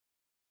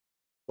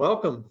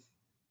Welcome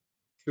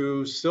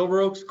to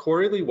SilverOak's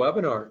quarterly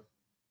webinar.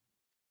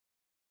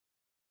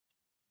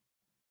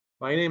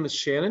 My name is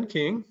Shannon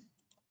King,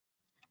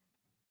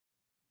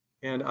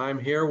 and I'm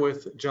here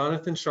with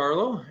Jonathan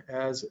Charlo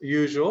as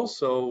usual.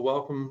 So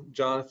welcome,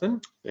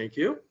 Jonathan. Thank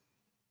you.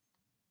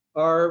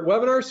 Our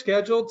webinar is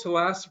scheduled to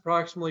last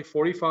approximately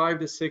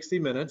 45 to 60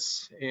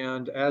 minutes,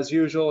 and as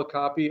usual, a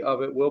copy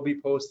of it will be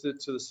posted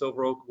to the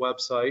SilverOak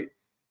website.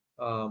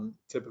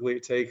 Typically,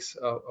 it takes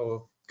a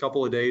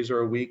couple of days or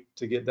a week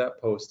to get that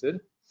posted.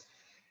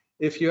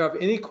 If you have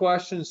any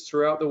questions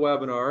throughout the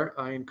webinar,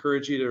 I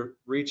encourage you to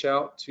reach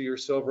out to your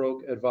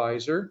SilverOak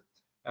advisor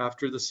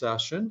after the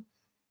session.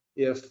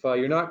 If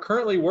you're not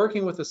currently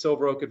working with a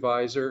SilverOak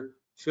advisor,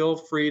 feel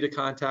free to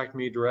contact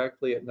me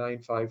directly at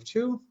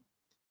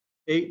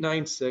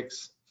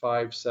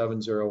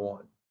 952-896-5701.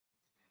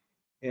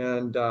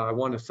 And I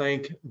want to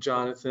thank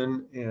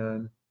Jonathan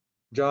and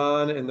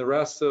John and the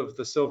rest of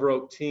the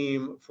SilverOak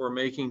team for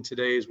making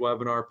today's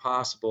webinar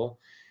possible.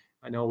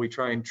 I know we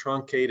try and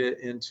truncate it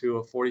into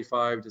a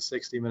 45 to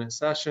 60 minute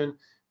session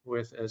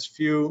with as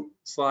few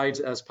slides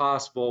as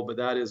possible, but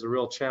that is a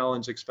real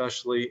challenge,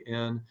 especially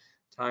in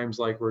times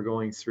like we're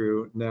going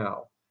through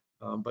now.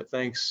 But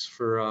thanks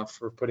for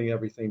putting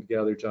everything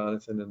together,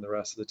 Jonathan and the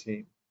rest of the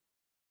team.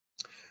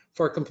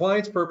 For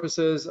compliance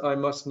purposes, I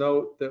must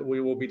note that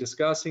we will be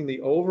discussing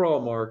the overall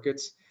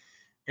markets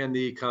and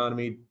the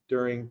economy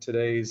during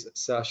today's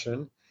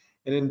session.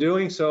 And in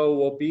doing so,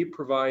 we'll be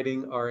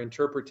providing our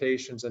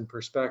interpretations and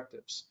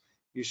perspectives.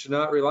 You should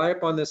not rely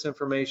upon this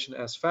information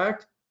as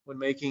fact when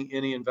making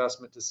any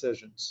investment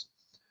decisions.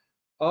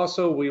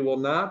 Also, we will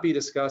not be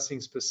discussing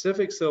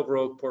specific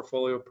SilverOak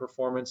portfolio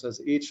performance, as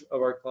each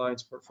of our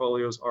clients'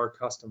 portfolios are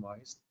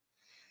customized.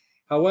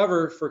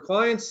 However, for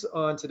clients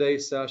on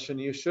today's session,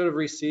 you should have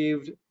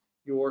received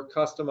your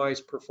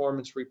customized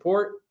performance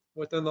report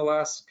within the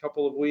last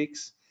couple of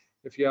weeks.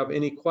 If you have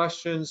any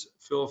questions,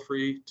 feel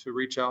free to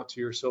reach out to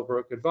your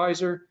SilverOak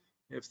advisor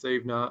if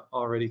they've not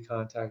already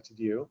contacted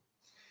you.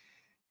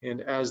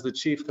 And as the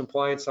Chief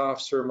Compliance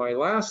Officer, my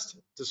last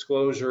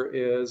disclosure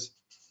is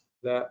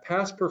that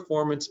past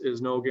performance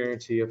is no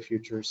guarantee of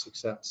future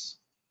success.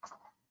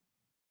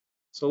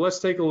 So let's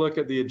take a look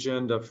at the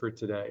agenda for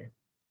today.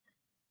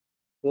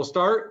 We'll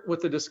start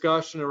with the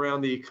discussion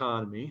around the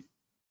economy.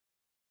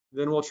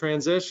 Then we'll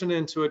transition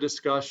into a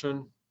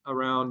discussion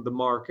around the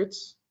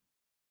markets.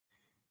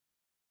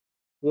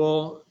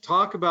 We'll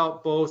talk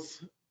about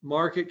both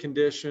market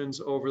conditions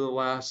over the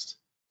last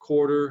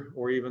quarter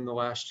or even the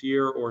last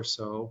year or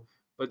so,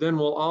 but then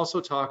we'll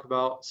also talk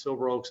about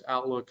SilverOak's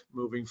outlook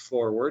moving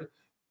forward,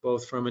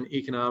 both from an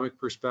economic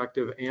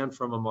perspective and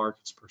from a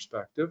markets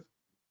perspective.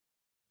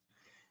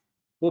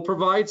 We'll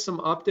provide some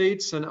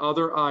updates and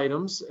other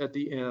items at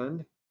the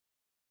end,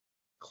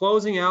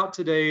 closing out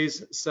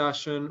today's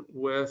session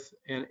with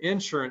an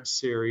insurance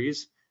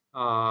series.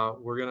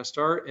 We're going to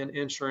start an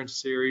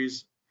insurance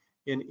series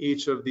in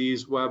each of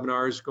these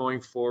webinars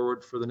going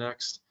forward for the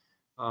next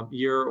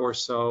year or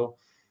so,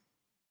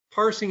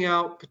 parsing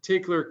out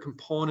particular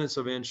components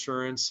of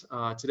insurance.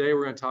 Today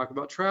we're going to talk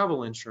about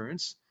travel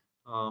insurance,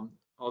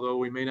 although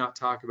we may not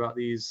talk about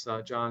these,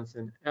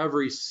 Jonathan,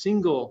 every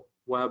single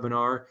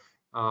webinar.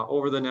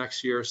 Over the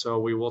next year or so,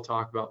 we will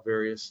talk about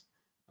various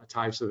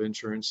types of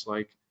insurance,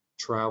 like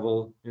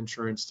travel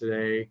insurance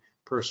today,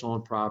 personal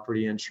and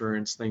property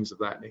insurance, things of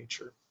that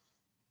nature.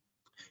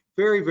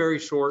 Very, very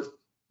short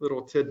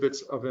little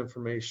tidbits of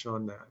information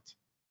on that.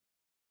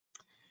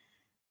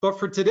 But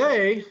for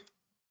today,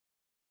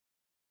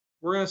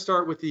 we're going to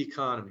start with the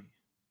economy.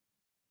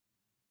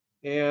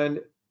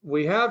 And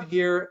we have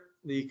here,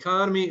 the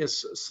economy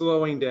is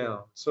slowing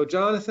down. So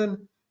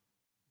Jonathan,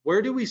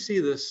 where do we see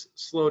this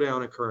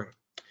slowdown occurring?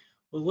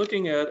 Well,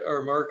 looking at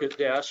our market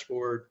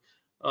dashboard,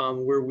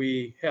 where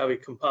we have a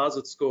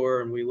composite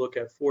score and we look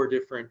at 4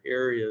 different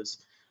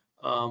areas,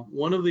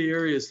 one of the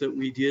areas that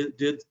we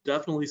did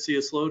definitely see a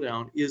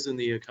slowdown is in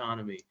the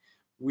economy.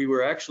 We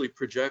were actually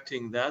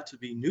projecting that to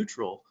be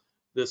neutral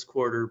this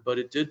quarter, but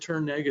it did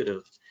turn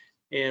negative.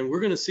 And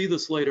we're going to see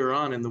this later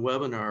on in the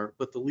webinar,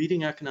 but the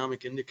leading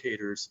economic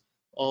indicators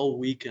all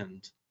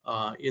weakened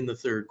in the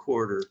third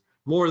quarter.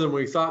 More than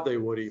we thought they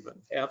would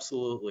even.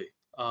 Absolutely.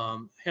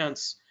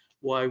 Hence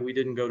why we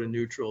didn't go to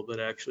neutral,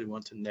 but actually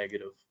went to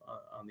negative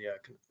on the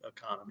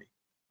economy.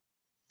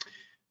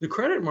 The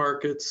credit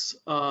markets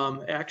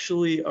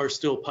actually are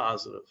still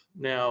positive.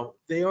 Now,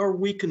 they are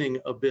weakening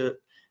a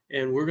bit,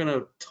 and we're going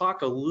to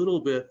talk a little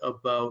bit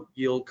about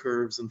yield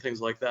curves and things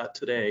like that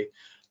today.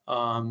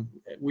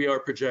 We are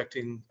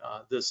projecting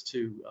this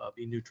to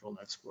be neutral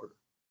next quarter.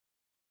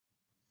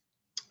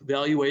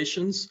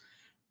 Valuations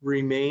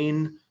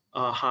remain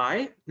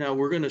high. Now,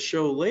 we're going to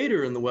show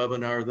later in the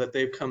webinar that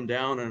they've come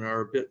down and are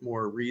a bit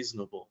more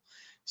reasonable.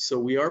 So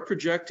we are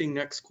projecting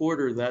next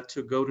quarter that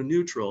to go to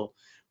neutral.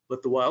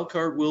 But the wild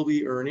card will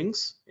be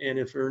earnings, and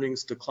if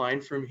earnings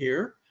decline from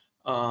here,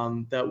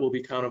 that will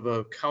be kind of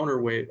a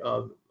counterweight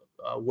of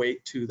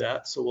weight to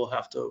that. So we'll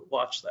have to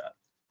watch that.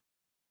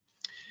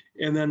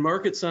 And then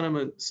market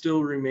sentiment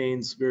still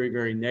remains very,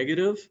 very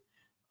negative.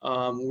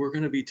 We're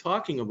going to be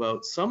talking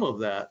about some of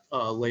that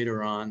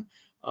later on.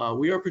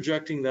 We are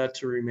projecting that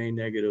to remain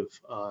negative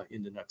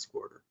in the next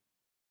quarter.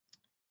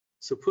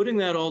 So putting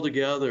that all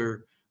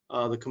together,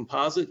 the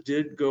composite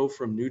did go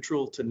from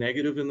neutral to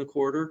negative in the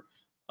quarter,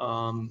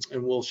 and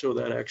we'll show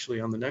that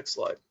actually on the next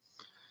slide.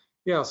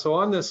 Yeah, so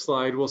on this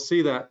slide, we'll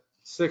see that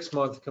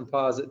 6-month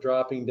composite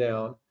dropping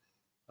down.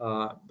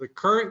 The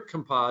current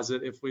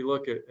composite, if we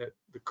look at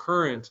the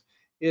current,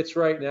 it's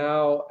right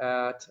now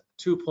at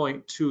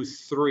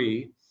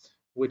 2.23,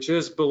 which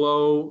is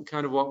below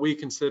kind of what we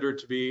consider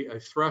to be a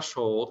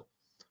threshold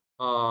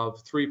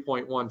of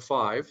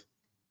 3.15.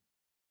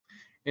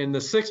 And the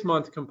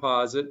 6-month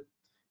composite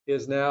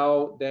is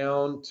now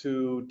down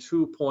to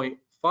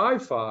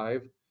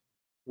 2.55,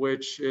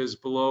 which is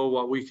below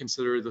what we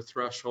consider the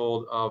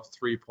threshold of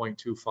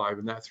 3.25.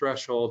 And that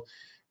threshold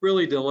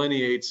really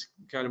delineates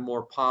kind of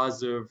more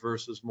positive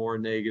versus more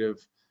negative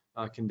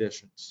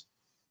conditions.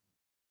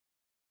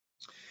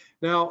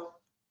 Now,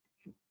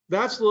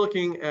 that's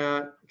looking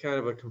at kind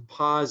of a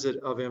composite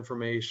of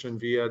information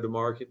via the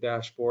market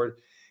dashboard.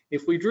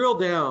 If we drill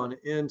down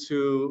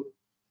into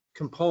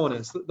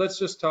components, let's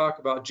just talk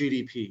about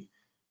GDP.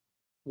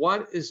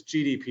 What is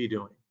GDP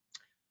doing?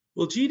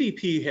 Well,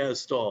 GDP has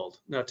stalled.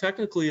 Now,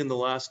 technically in the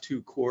last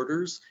 2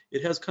 quarters,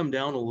 it has come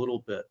down a little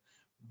bit,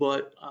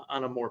 but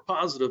on a more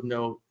positive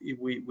note,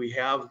 we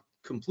have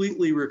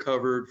completely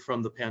recovered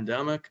from the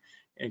pandemic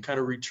and kind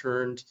of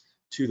returned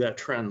to that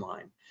trend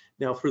line.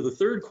 Now, for the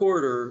 3rd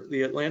quarter,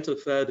 the Atlanta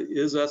Fed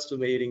is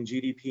estimating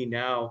GDP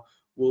now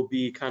will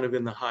be kind of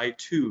in the high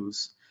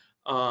 2s.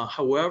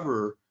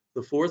 However,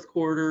 the 4th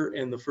quarter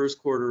and the 1st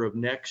quarter of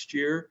next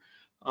year,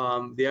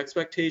 the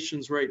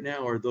expectations right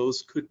now are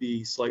those could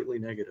be slightly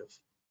negative.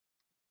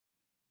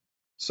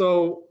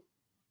 So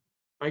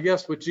I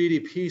guess with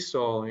GDP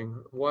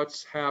stalling,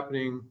 what's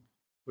happening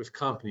with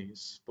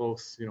companies,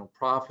 both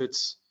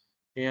profits,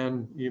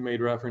 and you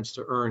made reference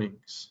to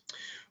earnings?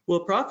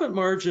 Well, profit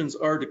margins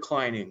are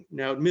declining.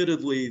 Now,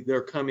 admittedly,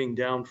 they're coming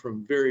down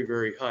from very,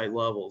 very high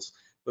levels,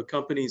 but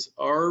companies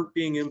are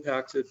being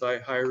impacted by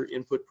higher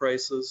input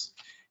prices.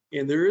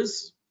 And there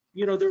is,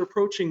 they're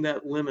approaching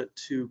that limit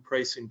to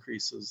price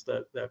increases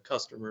that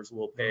customers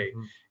will pay.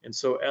 Mm-hmm. And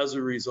so as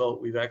a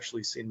result, we've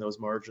actually seen those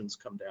margins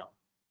come down.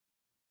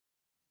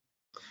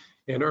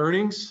 And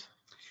earnings?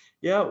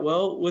 Yeah,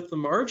 well, with the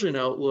margin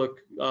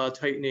outlook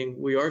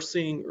tightening, we are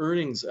seeing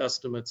earnings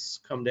estimates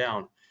come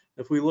down.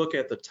 If we look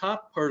at the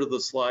top part of the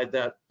slide,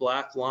 that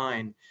black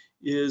line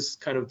is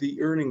kind of the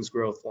earnings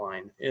growth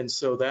line. And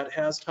so that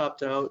has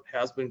topped out,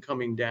 has been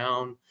coming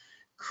down.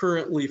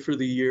 Currently for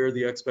the year,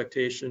 the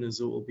expectation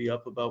is it will be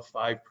up about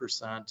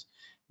 5%.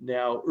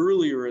 Now,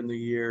 earlier in the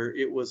year,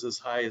 it was as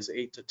high as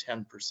 8 to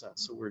 10%.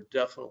 So we're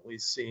definitely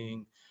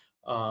seeing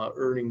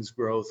earnings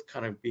growth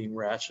kind of being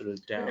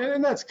ratcheted down.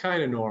 And that's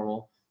kind of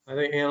normal. I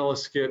think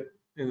analysts get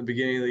in the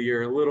beginning of the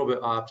year a little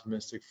bit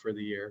optimistic for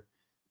the year.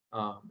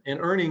 And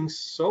earnings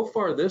so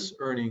far this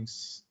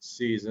earnings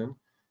season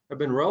have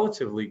been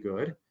relatively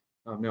good.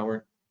 Now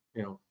we're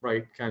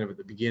right kind of at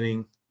the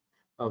beginning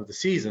of the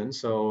season,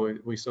 so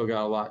we still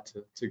got a lot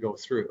to go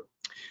through.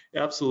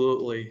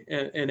 Absolutely,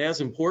 and as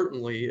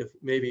importantly, if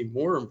maybe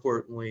more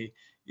importantly,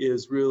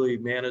 is really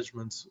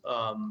management's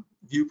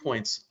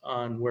viewpoints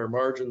on where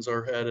margins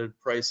are headed,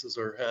 prices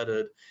are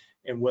headed,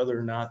 and whether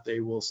or not they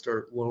will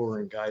start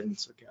lowering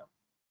guidance again.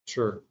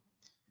 Sure.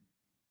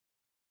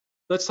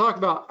 Let's talk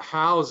about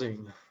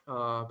housing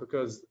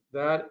because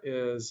that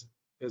is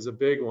a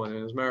big one.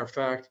 And as a matter of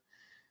fact,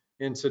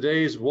 in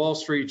today's Wall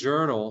Street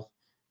Journal,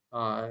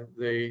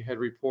 they had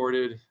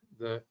reported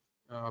that,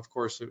 of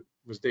course, it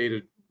was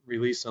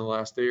released in the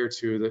last day or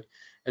two, that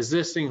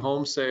existing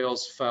home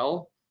sales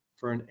fell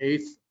for an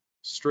 8th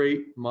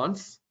straight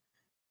month,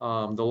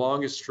 the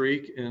longest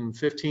streak in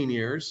 15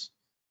 years.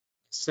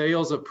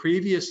 Sales of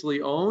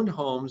previously owned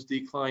homes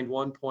declined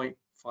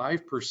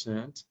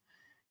 1.5%.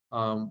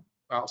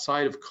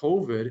 Outside of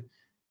COVID,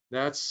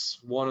 that's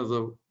one of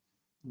the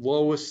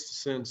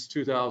lowest since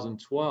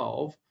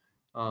 2012.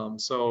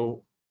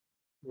 So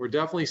we're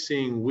definitely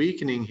seeing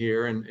weakening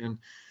here. And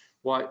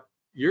what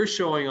you're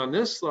showing on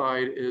this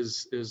slide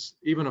is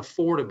even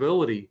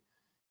affordability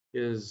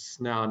is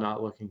now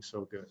not looking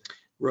so good.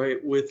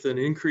 Right, with an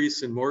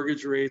increase in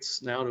mortgage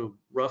rates now to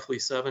roughly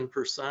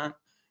 7%,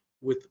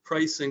 with the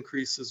price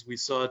increases we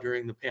saw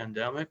during the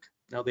pandemic,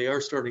 now they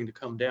are starting to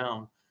come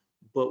down.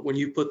 But when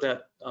you put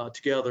that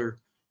together,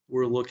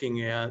 we're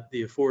looking at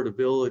the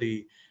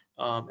affordability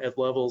at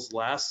levels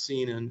last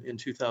seen in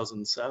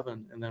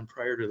 2007, and then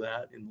prior to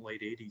that in the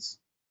late 80s.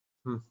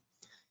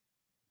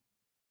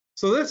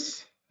 So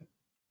this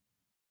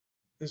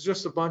is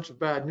just a bunch of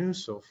bad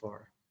news so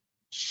far.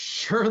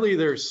 Surely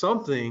there's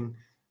something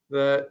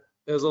that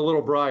is a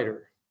little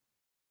brighter.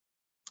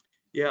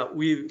 Yeah,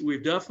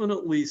 we've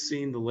definitely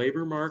seen the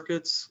labor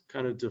markets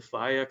kind of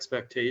defy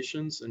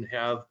expectations and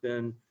have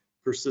been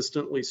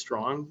persistently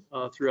strong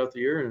throughout the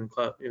year,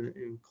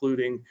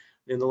 including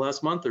in the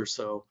last month or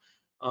so.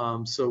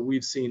 So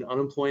we've seen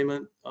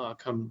unemployment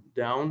come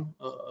down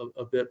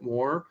a bit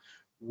more.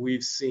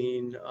 We've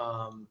seen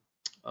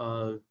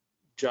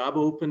Job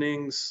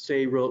openings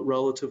stay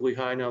relatively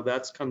high. Now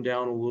that's come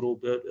down a little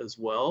bit as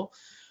well.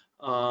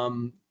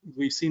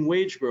 We've seen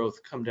wage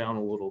growth come down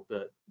a little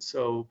bit.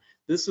 So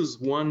this is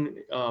one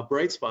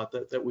bright spot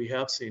that we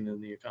have seen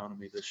in the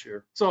economy this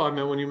year. So, I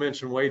mean, when you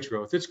mention wage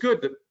growth, it's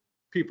good that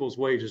people's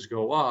wages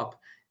go up.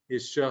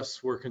 It's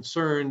just we're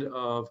concerned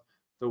of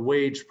the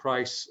wage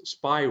price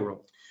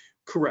spiral.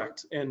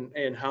 Correct,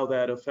 and how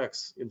that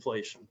affects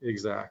inflation.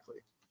 Exactly.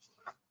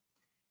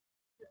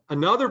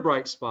 Another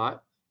bright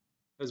spot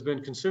has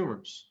been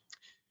consumers.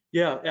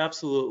 Yeah,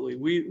 absolutely.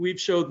 We've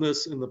shown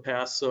this in the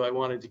past, so I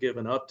wanted to give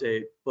an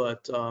update.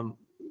 But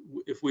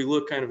if we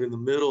look kind of in the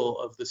middle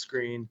of the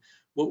screen,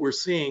 what we're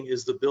seeing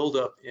is the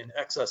buildup in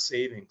excess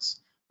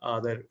savings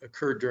that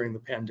occurred during the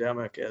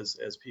pandemic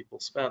as people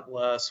spent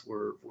less,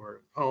 were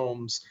at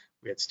homes,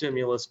 we had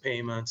stimulus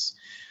payments.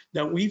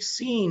 Now we've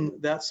seen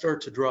that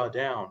start to draw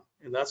down,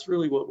 and that's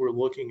really what we're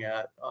looking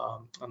at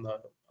on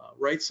the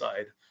right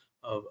side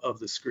of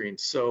the screen.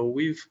 So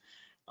we've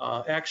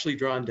actually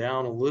drawn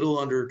down a little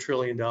under $1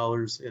 trillion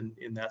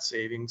in that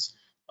savings.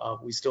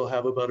 We still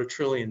have about $1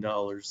 trillion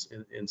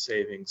in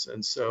savings.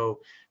 And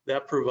so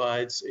that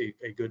provides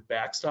a good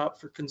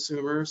backstop for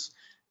consumers.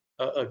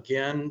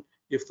 Again,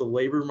 if the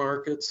labor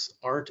markets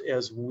aren't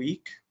as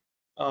weak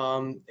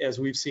as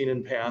we've seen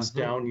in past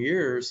down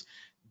years,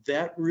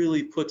 that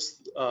really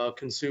puts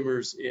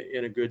consumers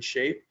in a good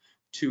shape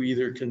to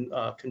either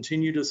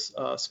continue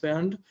to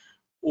spend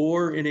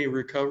or in a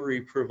recovery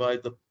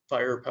provide the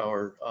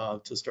firepower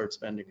to start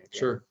spending again.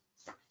 Sure.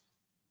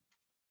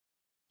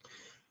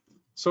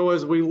 So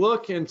as we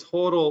look in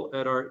total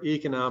at our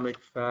economic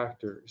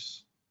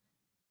factors,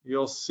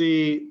 you'll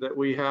see that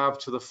we have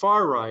to the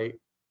far right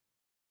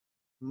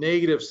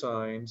negative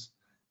signs.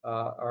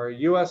 Our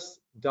US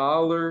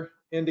dollar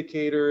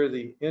indicator,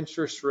 the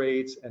interest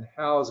rates, and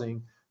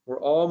housing were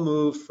all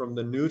moved from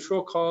the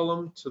neutral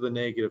column to the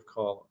negative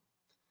column.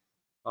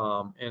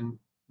 And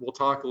we'll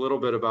talk a little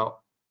bit about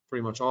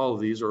pretty much all of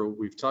these, or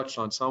we've touched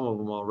on some of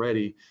them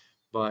already,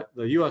 but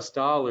the US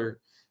dollar,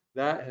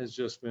 that has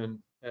just been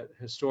at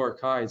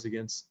historic highs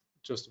against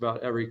just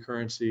about every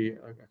currency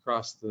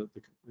across the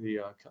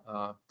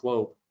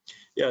globe.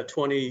 Yeah,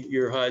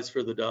 20-year highs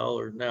for the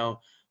dollar.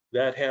 Now,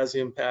 that has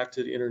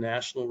impacted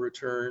international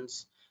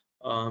returns,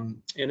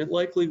 and it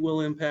likely will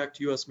impact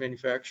US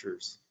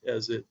manufacturers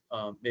as it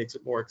makes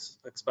it more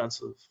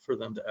expensive for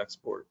them to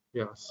export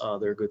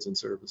their goods and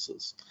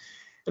services.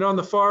 And on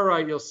the far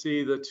right, you'll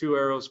see the two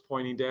arrows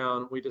pointing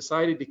down. We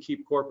decided to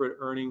keep corporate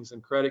earnings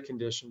and credit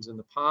conditions in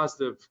the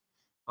positive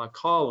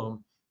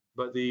column,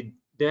 but the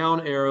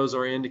down arrows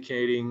are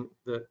indicating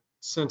that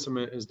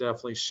sentiment is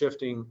definitely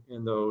shifting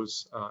in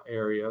those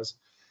areas.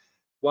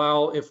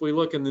 While if we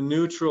look in the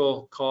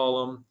neutral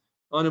column,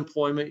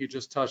 unemployment you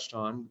just touched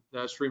on,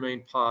 that's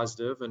remained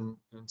positive and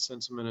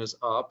sentiment is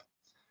up.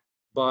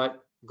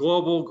 But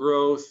global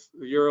growth,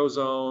 the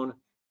Eurozone,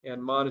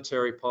 and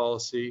monetary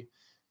policy,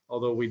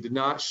 although we did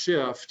not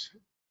shift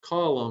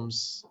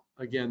columns,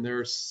 again,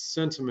 their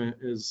sentiment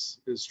is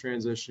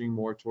transitioning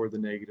more toward the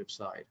negative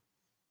side.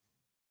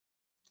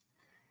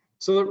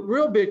 So the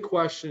real big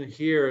question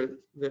here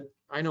that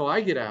I know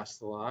I get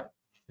asked a lot,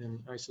 and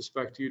I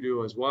suspect you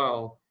do as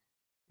well,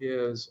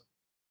 is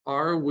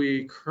are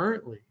we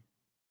currently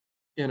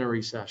in a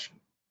recession?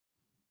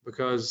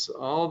 Because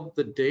all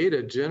the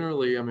data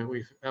generally, I mean,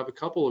 we have a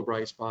couple of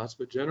bright spots,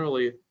 but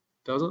generally it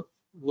doesn't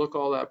look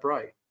all that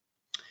bright.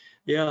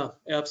 Yeah,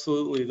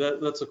 absolutely.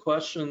 That's a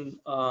question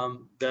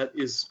that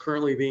is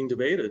currently being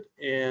debated,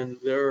 and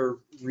there are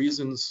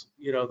reasons,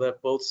 that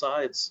both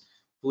sides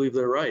believe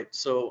they're right.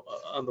 So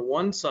on the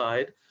one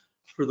side,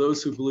 for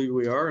those who believe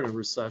we are in a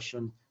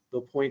recession,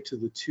 they'll point to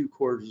the 2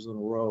 quarters in a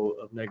row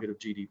of negative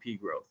GDP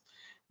growth.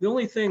 The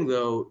only thing,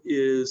 though,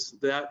 is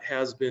that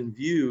has been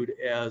viewed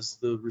as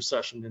the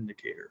recession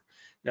indicator.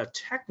 Now,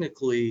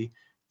 technically,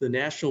 the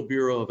National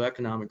Bureau of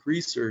Economic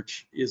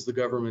Research is the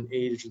government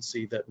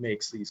agency that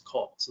makes these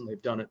calls, and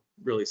they've done it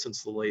really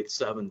since the late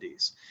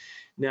 70s.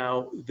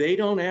 Now, they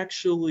don't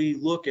actually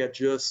look at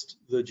just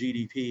the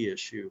GDP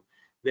issue.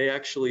 They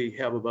actually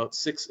have about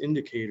 6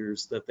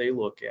 indicators that they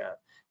look at.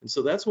 And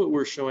so that's what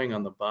we're showing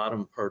on the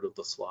bottom part of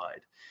the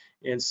slide.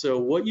 And so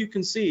what you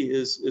can see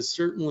is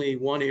certainly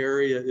one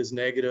area is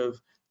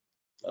negative,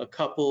 a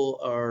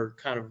couple are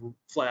kind of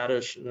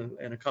flattish,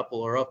 and a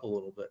couple are up a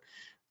little bit.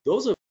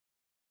 Those are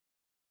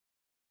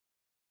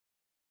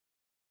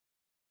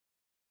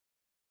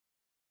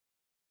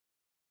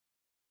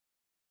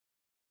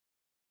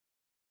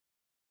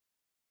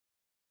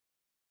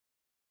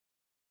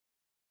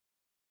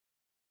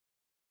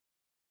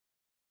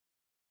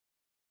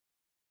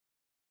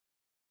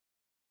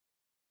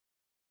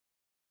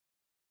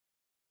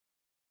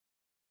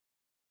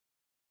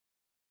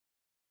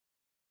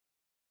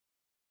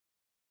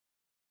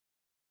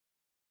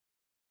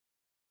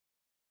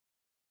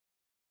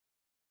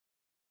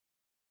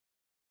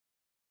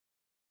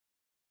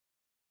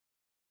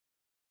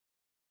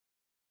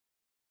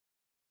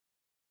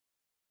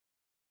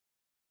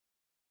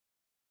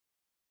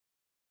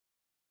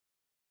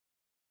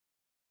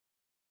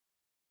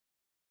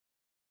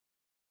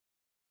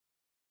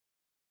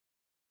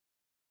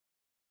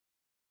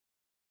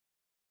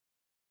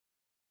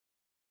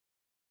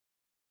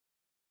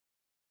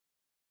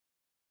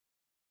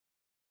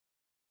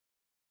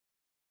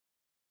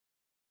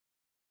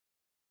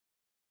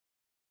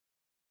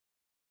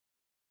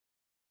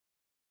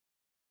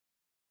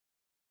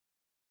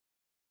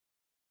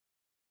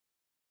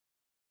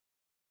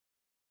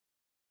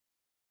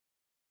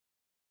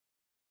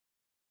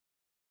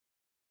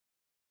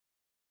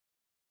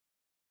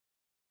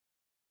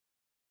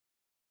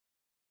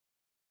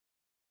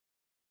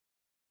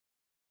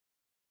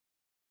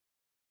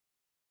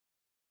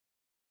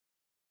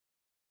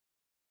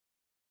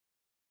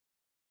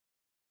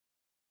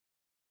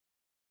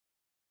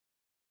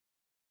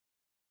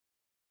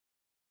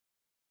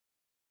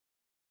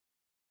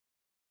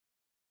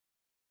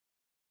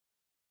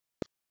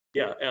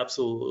Yeah,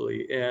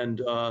 absolutely.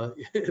 And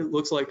it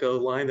looks like a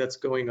line that's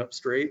going up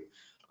straight.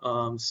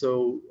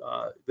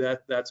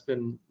 That's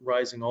been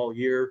rising all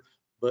year,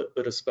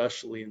 but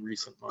especially in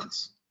recent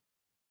months.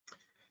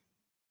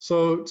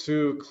 So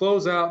to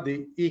close out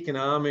the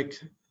economic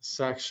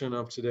section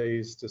of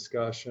today's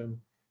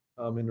discussion,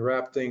 and to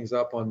wrap things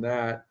up on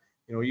that,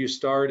 you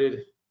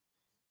started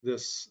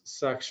this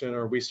section,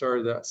 or we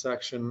started that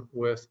section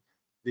with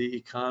the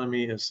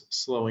economy is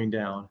slowing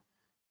down.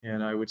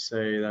 And I would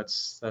say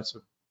that's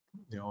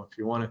if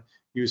you want to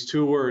use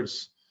two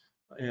words,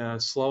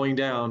 slowing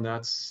down,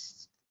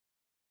 that's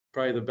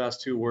probably the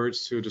best two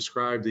words to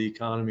describe the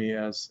economy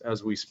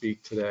as we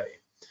speak today.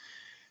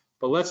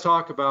 But let's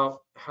talk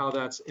about how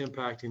that's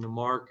impacting the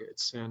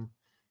markets. And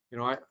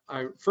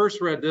I first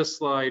read this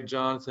slide,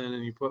 Jonathan,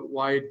 and you put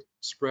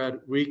widespread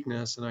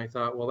weakness, and I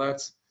thought, well,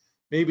 that's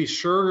maybe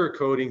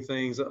sugarcoating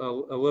things a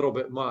little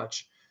bit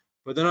much.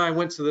 But then I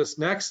went to this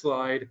next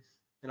slide,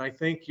 and I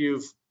think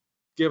you've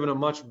given a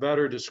much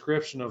better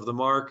description of the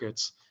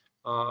markets,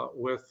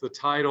 with the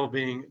title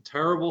being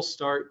 "Terrible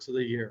Start to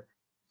the Year."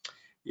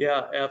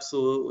 Yeah,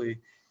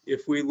 absolutely.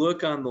 If we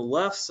look on the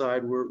left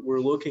side, we're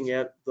looking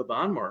at the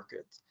bond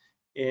market.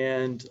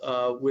 And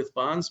with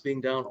bonds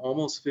being down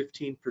almost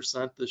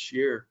 15% this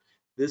year,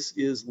 this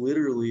is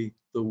literally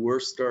the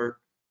worst start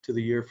to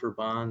the year for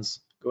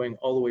bonds, going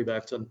all the way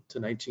back to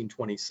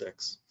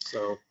 1926.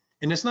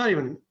 And it's not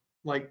even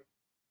like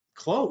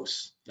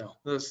close. No.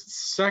 The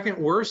second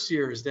worst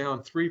year is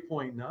down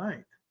 3.9.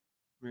 I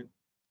mean,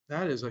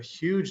 that is a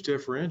huge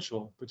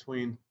differential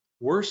between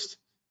worst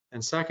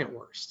and second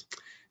worst.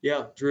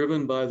 Yeah,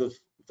 driven by the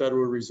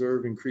Federal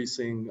Reserve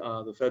increasing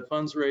the Fed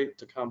funds rate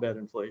to combat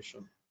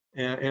inflation.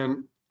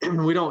 And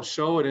we don't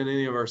show it in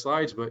any of our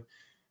slides, but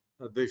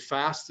the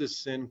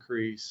fastest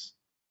increase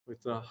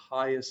with the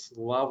highest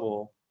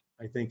level,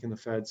 I think, in the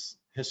Fed's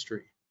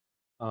history.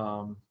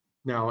 Now,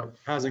 it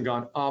hasn't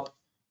gone up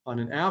on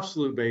an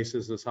absolute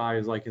basis as high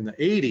as like in the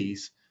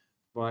 80s,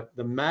 but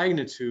the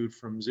magnitude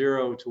from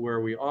zero to where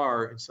we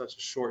are in such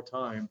a short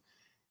time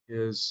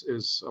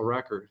is a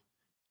record.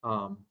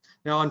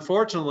 Now,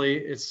 unfortunately,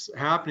 it's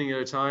happening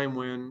at a time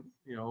when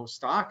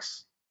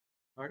stocks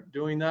aren't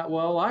doing that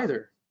well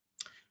either.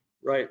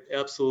 Right,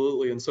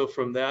 absolutely. And so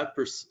from that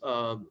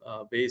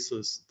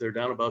basis, they're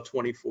down about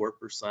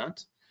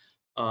 24%,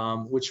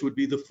 which would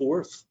be the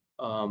fourth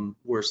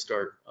worst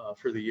start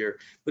for the year.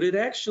 But it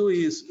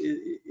actually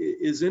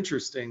is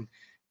interesting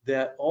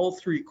that all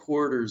 3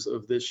 quarters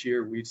of this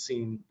year, we've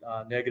seen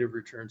negative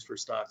returns for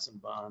stocks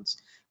and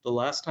bonds. The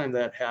last time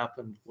that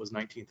happened was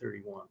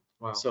 1931.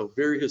 Wow. So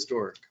very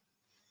historic.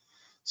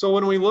 So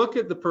when we look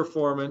at the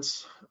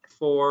performance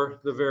for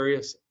the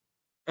various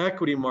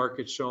equity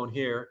markets shown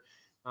here,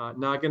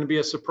 not going to be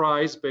a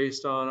surprise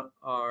based on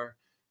our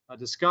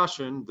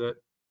discussion that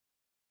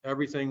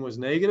everything was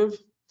negative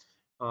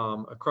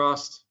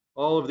across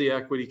all of the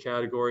equity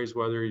categories,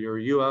 whether you're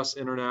US,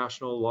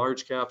 international,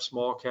 large cap,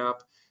 small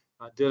cap,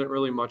 didn't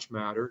really much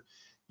matter.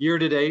 Year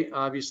to date,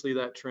 obviously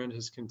that trend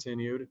has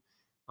continued.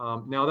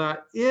 Now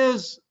that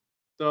is,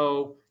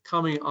 though,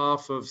 coming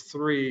off of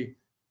 3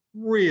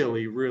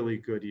 really, really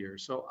good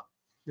years. So,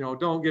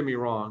 don't get me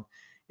wrong,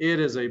 it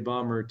is a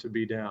bummer to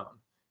be down.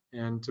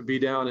 And to be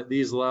down at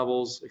these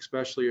levels,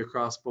 especially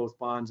across both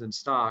bonds and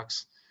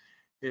stocks,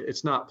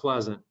 it's not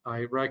pleasant.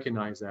 I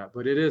recognize that,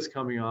 but it is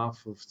coming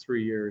off of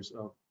 3 years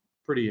of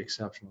pretty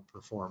exceptional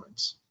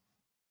performance.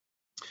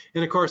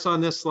 And of course,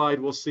 on this slide,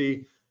 we'll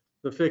see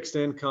the fixed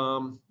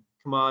income,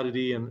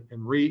 commodity, and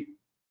REIT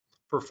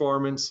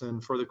performance.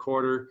 And for the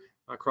quarter,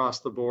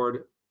 across the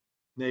board,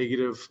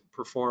 negative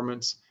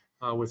performance,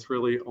 with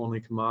really only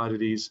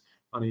commodities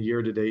on a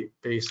year-to-date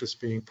basis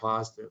being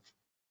positive.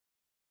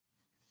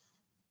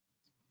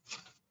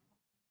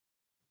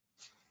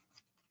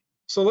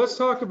 So let's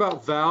talk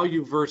about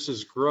value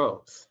versus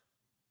growth.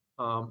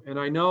 And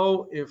I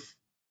know if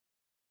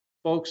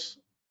folks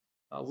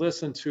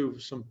listen to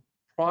some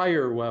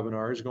prior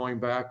webinars going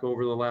back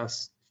over the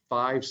last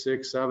 5,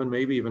 6, 7,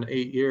 maybe even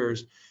 8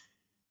 years,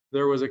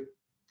 there was a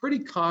pretty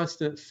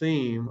constant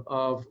theme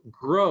of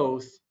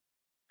growth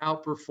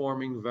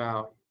outperforming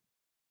value.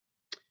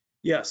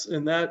 Yes,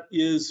 and that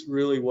is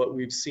really what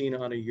we've seen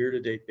on a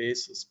year-to-date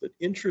basis. But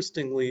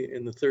interestingly,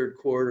 in the third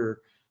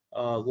quarter,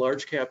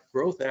 large cap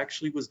growth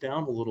actually was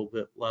down a little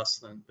bit less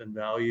than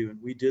value,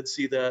 and we did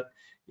see that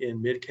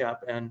in mid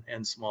cap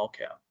and small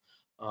cap.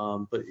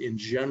 But in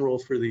general,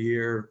 for the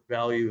year,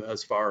 value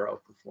has far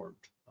outperformed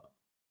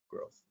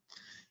growth.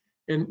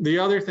 And the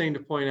other thing to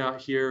point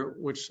out here,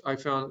 which I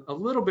found a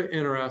little bit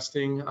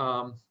interesting,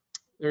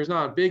 there's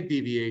not a big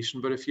deviation,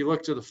 but if you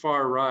look to the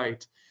far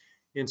right,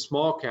 in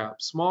small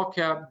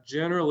cap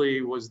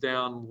generally was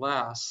down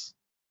less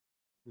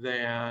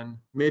than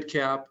mid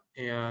cap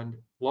and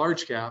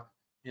large cap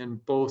in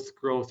both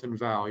growth and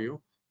value.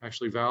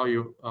 Actually,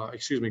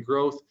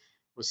 growth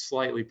was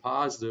slightly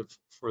positive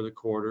for the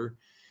quarter.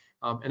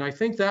 And I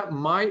think that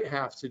might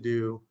have to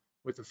do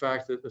with the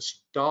fact that the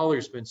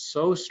dollar's been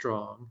so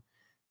strong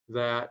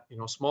that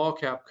small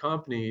cap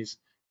companies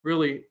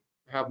really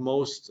have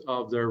most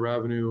of their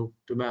revenue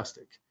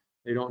domestic.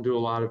 They don't do a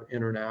lot of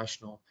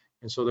international.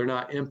 And so they're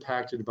not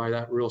impacted by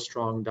that real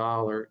strong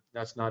dollar.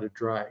 That's not a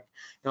drag.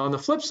 Now, on the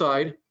flip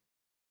side,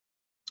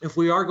 if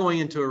we are going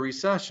into a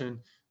recession,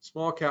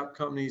 small cap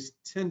companies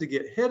tend to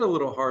get hit a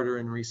little harder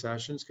in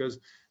recessions because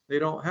they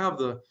don't have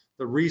the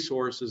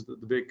resources that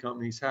the big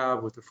companies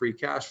have with the free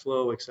cash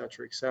flow, et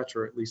cetera, et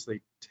cetera. At least they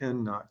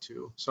tend not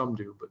to. Some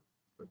do,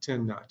 but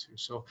tend not to.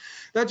 So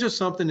that's just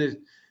something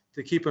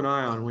to keep an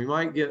eye on. We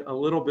might get a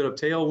little bit of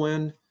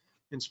tailwind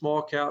in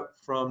small cap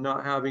from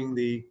not having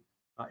the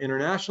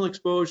international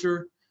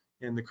exposure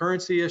and the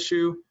currency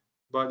issue,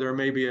 but there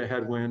may be a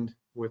headwind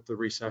with the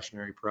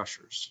recessionary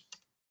pressures.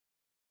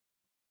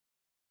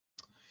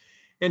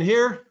 And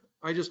here,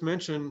 I just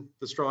mentioned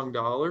the strong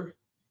dollar.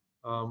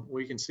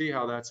 We can see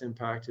how that's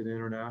impacted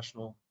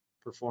international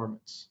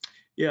performance.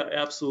 Yeah,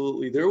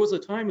 absolutely. There was a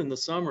time in the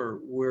summer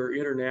where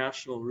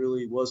international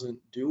really wasn't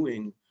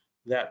doing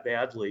that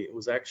badly. It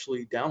was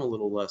actually down a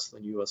little less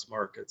than US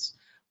markets.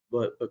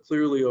 But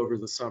clearly over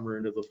the summer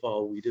into the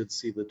fall, we did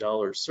see the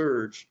dollar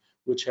surge,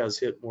 which has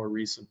hit more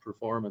recent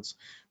performance.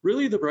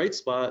 Really the bright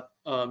spot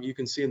you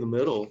can see in the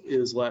middle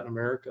is Latin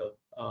America,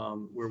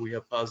 where we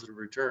have positive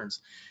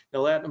returns.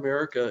 Now Latin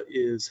America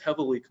is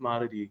heavily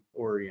commodity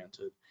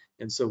oriented.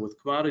 And so with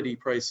commodity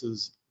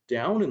prices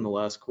down in the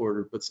last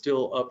quarter, but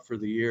still up for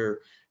the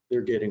year,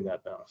 they're getting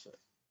that benefit.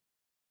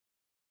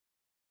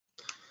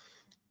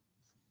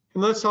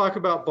 And let's talk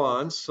about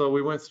bonds. So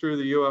we went through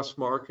the US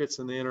markets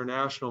and the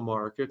international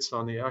markets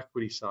on the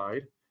equity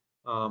side.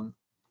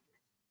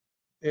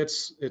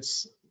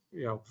 It's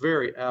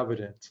very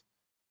evident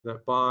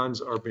that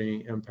bonds are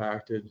being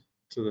impacted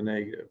to the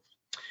negative.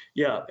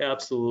 Yeah,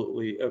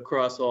 absolutely.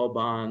 Across all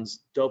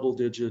bonds,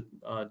 double-digit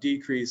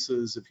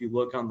decreases. If you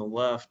look on the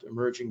left,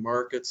 emerging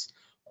markets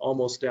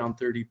almost down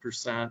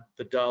 30%.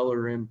 The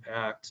dollar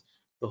impact,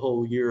 the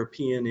whole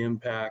European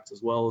impact,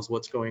 as well as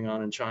what's going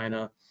on in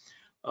China.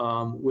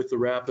 With the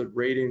rapid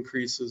rate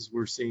increases,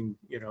 we're seeing,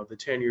 the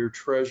 10-year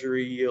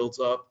Treasury yields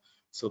up,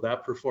 so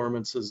that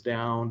performance is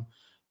down.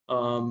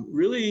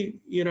 Really,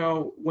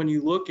 when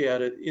you look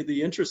at it,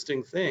 the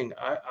interesting thing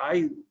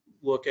I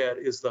look at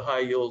is the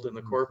high yield in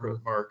the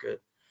corporate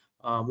market.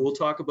 We'll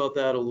talk about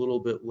that a little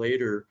bit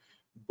later,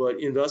 but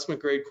investment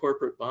grade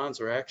corporate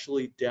bonds are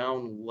actually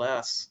down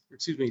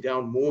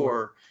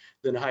more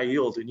than high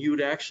yield, and you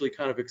would actually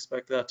kind of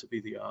expect that to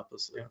be the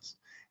opposite. Yes.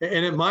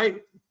 And it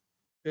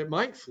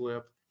might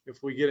flip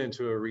if we get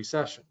into a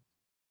recession,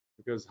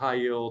 because high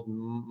yield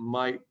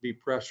might be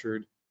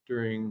pressured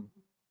during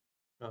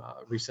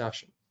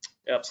recession.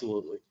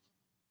 Absolutely.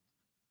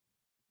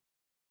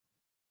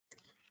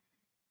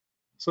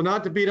 So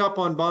not to beat up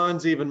on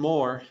bonds even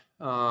more,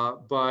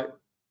 but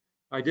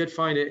I did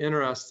find it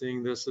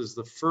interesting. This is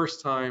the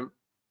first time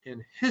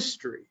in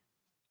history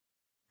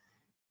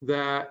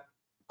that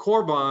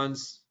core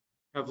bonds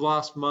have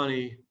lost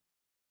money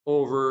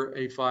over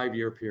a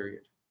 5-year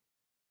period.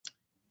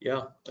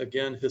 Yeah,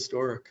 again,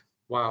 historic.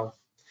 Wow.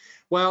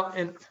 Well,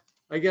 and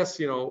I guess,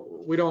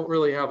 we don't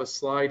really have a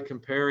slide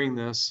comparing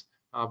this,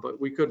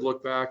 but we could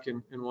look back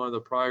in one of the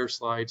prior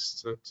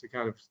slides to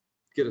kind of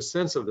get a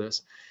sense of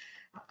this.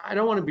 I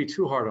don't want to be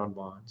too hard on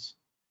bonds.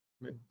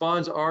 I mean,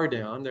 bonds are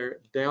down. They're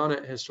down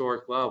at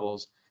historic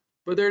levels,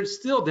 but they're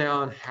still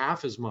down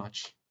half as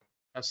much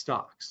as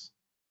stocks.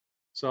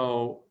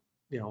 So,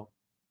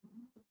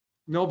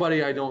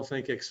 nobody, I don't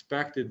think,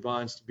 expected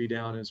bonds to be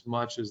down as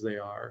much as they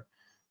are,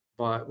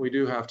 but we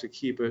do have to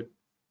keep it,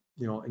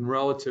 in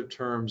relative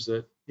terms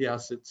that,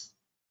 yes, it's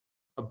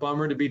a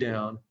bummer to be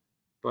down,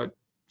 but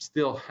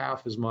still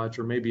half as much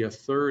or maybe a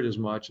third as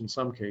much in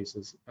some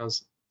cases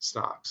as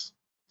stocks.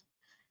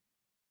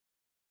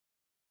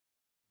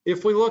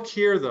 If we look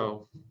here,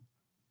 though,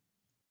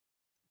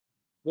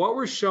 what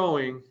we're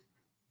showing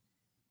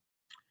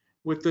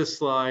with this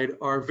slide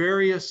are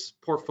various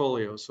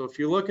portfolios. So if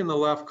you look in the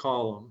left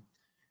column,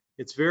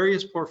 it's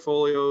various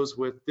portfolios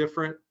with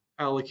different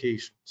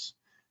allocations.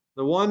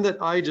 The one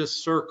that I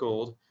just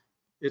circled,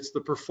 it's the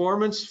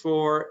performance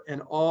for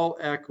an all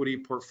equity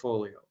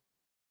portfolio.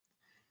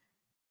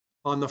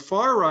 On the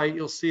far right,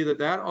 you'll see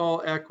that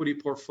all equity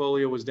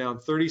portfolio was down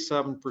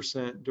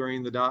 37%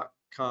 during the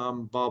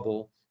dot-com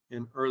bubble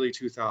in early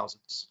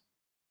 2000s.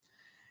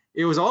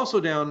 It was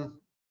also down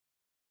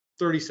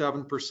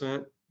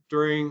 37%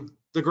 during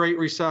the Great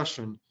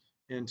Recession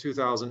in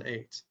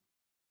 2008.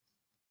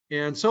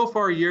 And so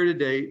far, year to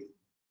date,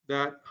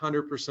 that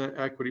 100%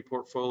 equity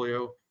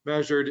portfolio,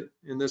 measured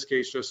in this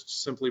case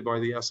just simply by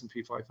the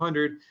S&P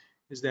 500,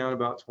 is down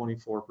about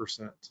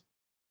 24%.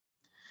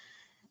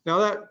 Now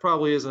that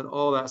probably isn't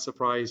all that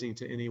surprising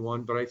to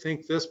anyone, but I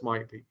think this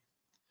might be.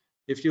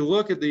 If you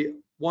look at the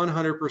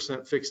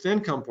 100% fixed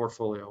income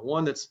portfolio,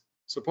 one that's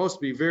supposed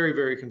to be very,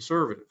 very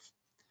conservative,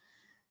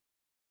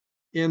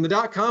 in the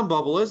dot-com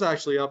bubble is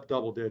actually up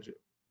double digit.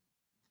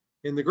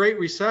 In the Great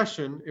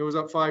Recession, it was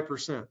up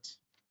 5%.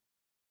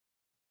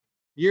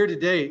 Year to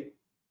date,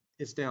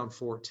 it's down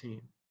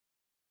 14.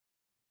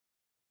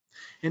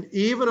 And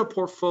even a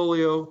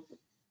portfolio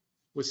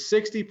with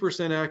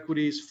 60%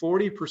 equities,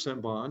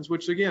 40% bonds,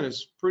 which again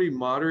is pretty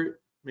moderate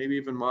maybe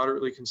even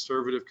moderately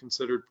conservative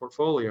considered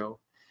portfolio.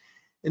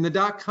 In the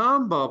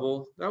dot-com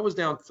bubble, that was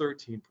down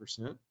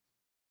 13%.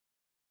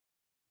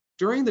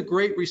 During the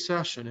Great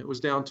Recession, it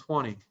was down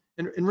 20.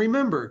 And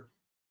remember,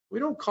 we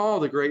don't call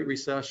the Great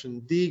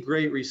Recession the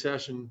Great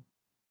Recession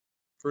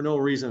for no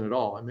reason at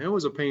all. I mean, it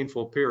was a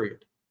painful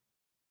period.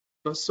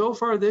 But so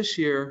far this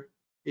year,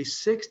 a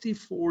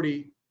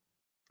 60-40,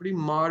 pretty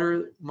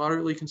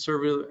moderately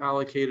conservative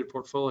allocated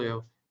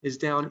portfolio is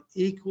down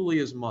equally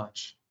as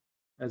much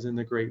as in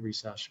the Great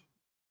Recession.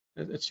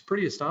 It's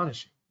pretty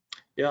astonishing.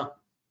 Yeah,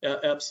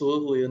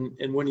 absolutely.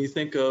 And when you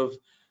think of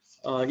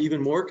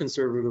even more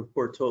conservative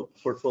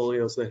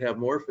portfolios that have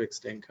more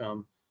fixed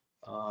income,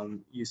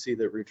 you see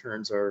that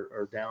returns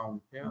are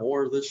down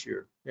more this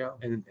year. Yeah.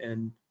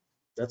 And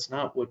that's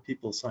not what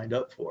people signed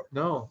up for.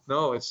 No,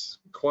 it's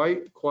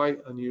quite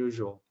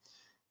unusual.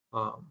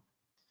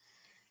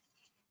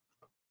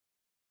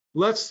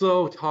 Let's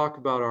though talk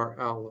about our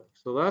outlook.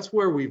 So that's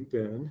where we've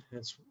been.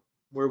 That's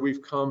where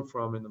we've come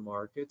from in the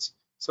markets.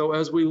 So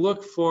as we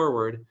look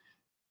forward,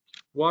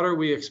 what are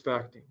we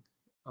expecting?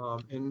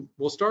 And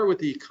we'll start with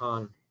the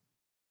economy.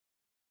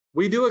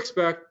 We do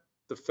expect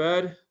the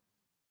Fed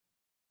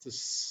to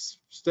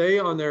stay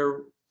on their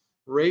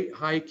rate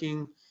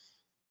hiking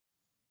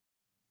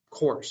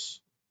course.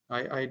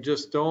 I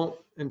just don't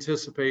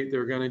anticipate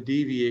they're going to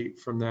deviate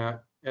from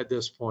that at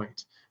this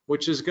point,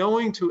 which is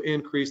going to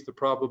increase the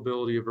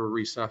probability of a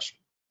recession.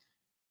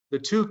 The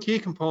two key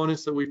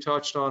components that we've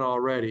touched on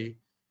already,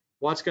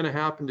 what's going to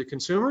happen to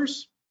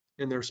consumers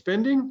and their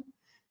spending,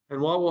 and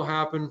what will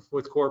happen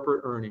with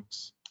corporate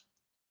earnings.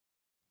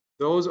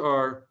 Those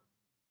are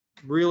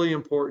really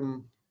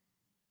important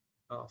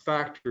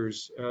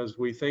factors as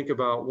we think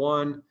about,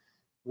 one,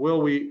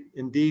 will we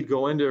indeed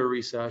go into a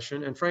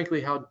recession, and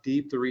frankly, how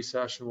deep the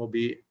recession will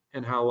be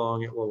and how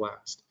long it will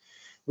last.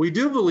 We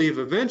do believe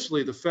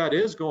eventually the Fed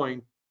is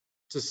going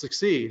to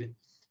succeed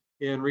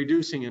in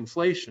reducing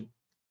inflation.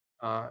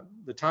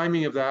 The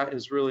timing of that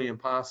is really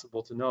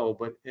impossible to know,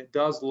 but it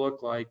does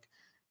look like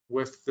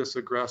with this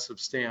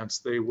aggressive stance,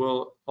 they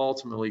will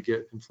ultimately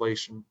get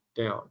inflation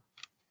down.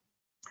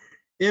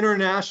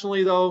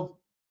 Internationally, though,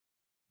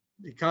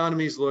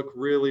 economies look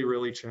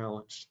really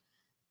challenged.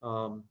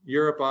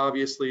 Europe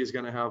obviously is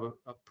going to have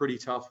a pretty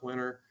tough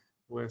winter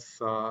with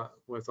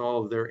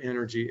all of their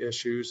energy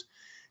issues.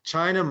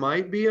 China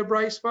might be a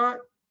bright spot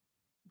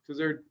because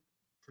they're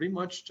pretty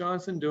much,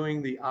 Jonathan,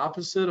 doing the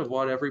opposite of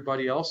what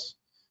everybody else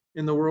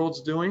in the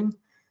world's doing.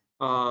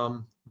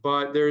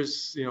 But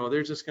there's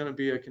just going to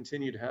be a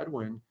continued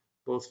headwind,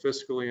 both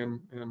fiscally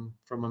and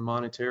from a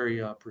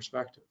monetary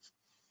perspective.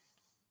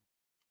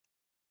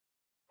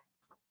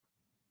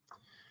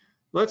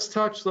 Let's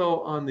touch, though,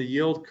 on the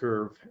yield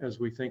curve as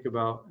we think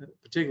about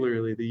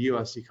particularly the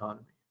U.S.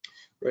 economy.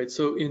 Right,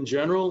 so in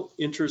general,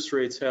 interest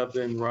rates have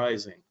been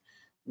rising.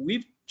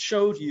 We've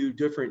showed you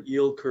different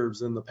yield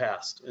curves in the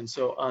past. And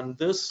so on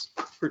this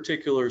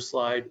particular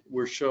slide,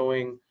 we're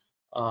showing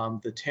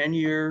the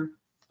 10-year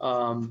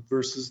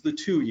versus the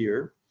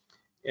 2-year,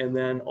 and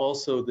then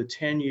also the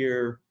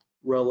 10-year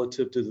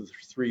relative to the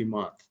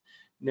 3-month.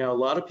 Now, a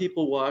lot of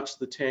people watch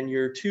the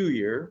 10-year,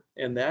 2-year,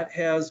 and that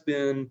has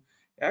been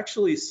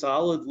actually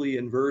solidly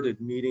inverted,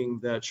 meaning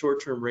that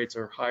short-term rates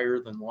are higher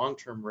than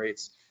long-term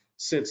rates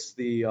since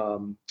the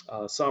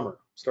summer,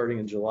 starting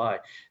in July.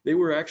 They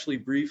were actually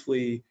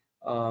briefly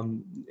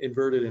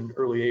inverted in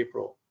early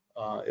April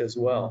as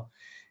well.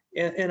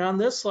 And on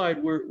this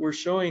slide, we're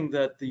showing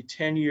that the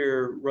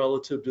 10-year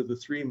relative to the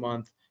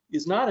 3-month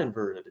is not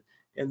inverted.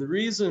 And the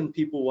reason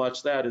people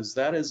watch that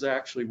is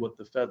actually what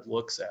the Fed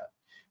looks at.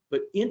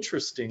 But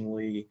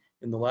interestingly,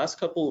 in the last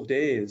couple of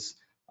days,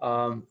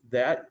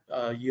 that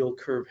yield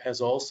curve has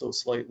also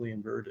slightly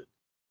inverted.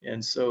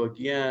 And so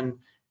again,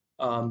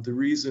 the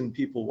reason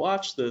people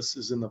watch this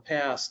is in the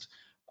past,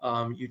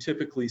 you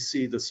typically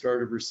see the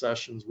start of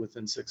recessions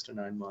within 6 to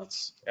 9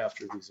 months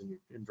after these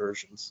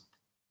inversions.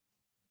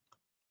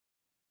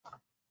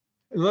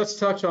 And let's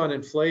touch on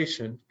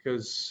inflation,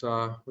 because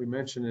we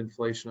mentioned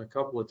inflation a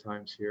couple of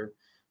times here.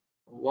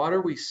 What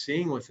are we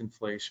seeing with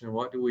inflation and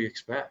what do we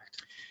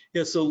expect?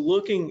 Yeah, so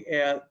looking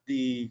at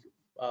the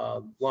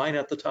line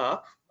at the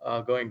top,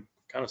 going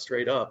kind of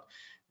straight up,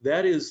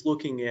 that is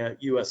looking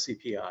at US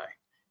CPI.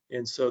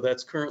 And so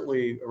that's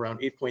currently around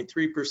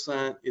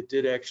 8.3%. It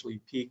did actually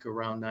peak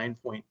around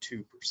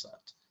 9.2%.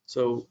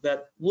 So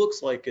that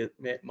looks like it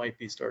might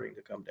be starting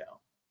to come down.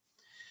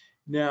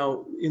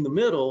 Now, in the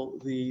middle,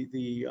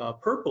 the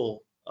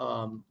purple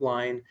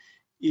line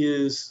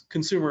is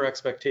consumer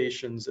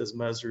expectations as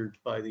measured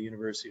by the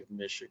University of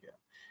Michigan.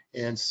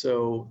 And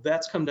so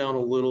that's come down a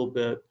little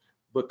bit,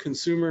 but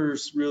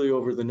consumers really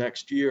over the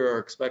next year are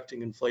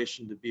expecting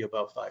inflation to be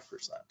about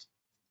 5%.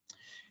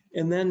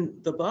 And then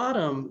the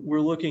bottom,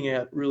 we're looking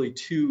at really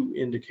two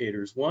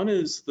indicators. One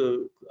is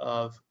the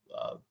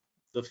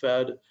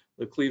Fed,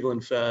 the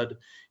Cleveland Fed.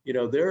 You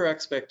know, their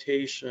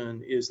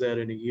expectation is that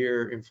in a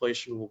year,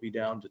 inflation will be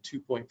down to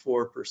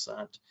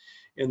 2.4%.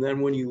 And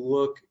then when you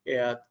look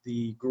at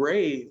the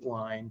gray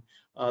line,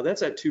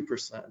 That's at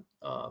 2%,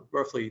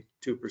 roughly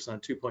 2%,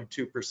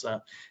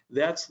 2.2%.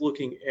 That's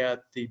looking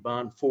at the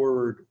bond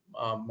forward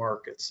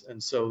markets.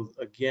 And so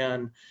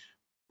again,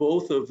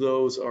 both of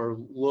those are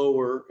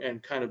lower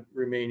and kind of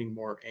remaining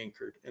more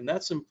anchored. And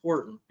that's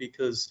important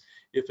because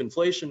if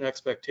inflation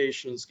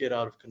expectations get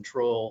out of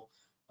control,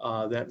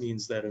 that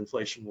means that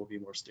inflation will be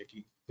more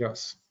sticky.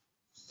 Yes.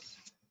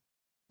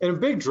 And a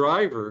big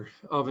driver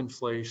of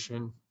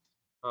inflation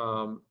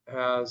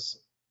has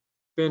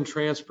been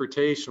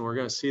transportation. We're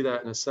going to see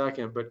that in a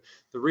second. But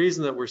the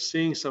reason that we're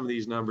seeing some of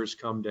these numbers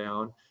come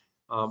down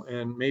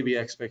and maybe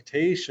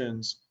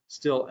expectations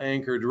still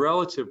anchored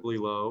relatively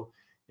low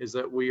is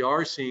that we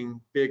are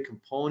seeing big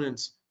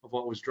components of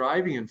what was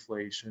driving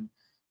inflation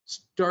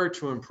start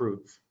to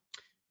improve.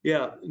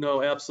 Yeah,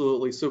 no,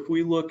 absolutely. So if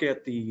we look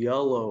at the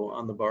yellow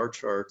on the bar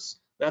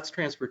charts, that's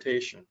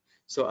transportation.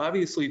 So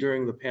obviously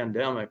during the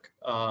pandemic,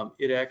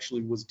 it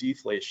actually was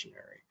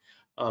deflationary.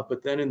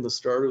 But then in the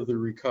start of the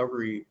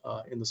recovery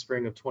in the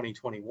spring of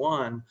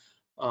 2021,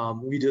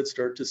 we did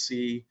start to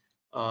see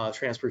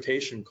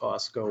transportation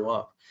costs go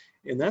up.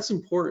 And that's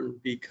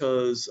important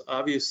because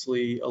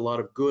obviously a lot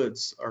of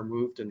goods are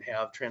moved and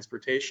have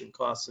transportation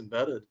costs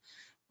embedded,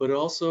 but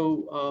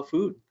also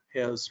food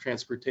has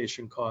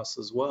transportation costs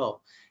as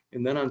well.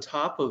 And then on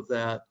top of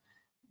that,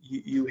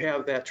 you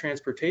have that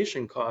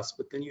transportation cost,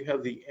 but then you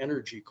have the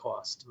energy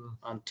cost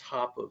on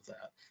top of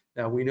that.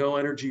 Now we know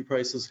energy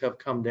prices have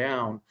come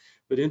down,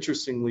 but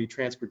interestingly,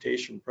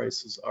 transportation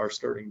prices are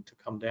starting to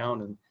come down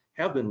and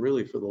have been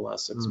really for the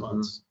last 6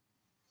 months.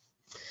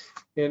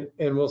 And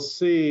we'll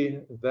see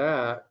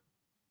that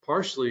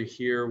partially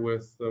here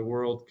with the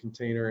World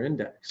Container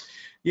Index.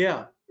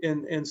 Yeah,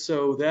 and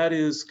so that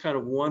is kind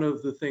of one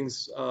of the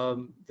things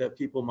that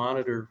people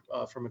monitor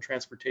from a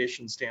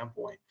transportation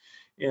standpoint.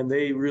 And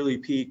they really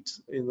peaked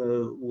in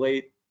the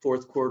late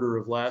fourth quarter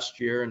of last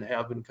year and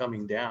have been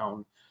coming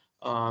down.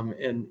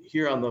 And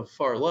here on the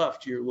far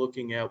left, you're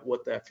looking at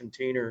what that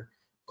container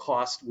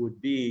cost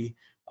would be.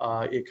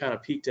 It kind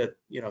of peaked at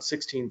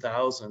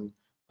 16,000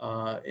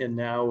 and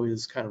now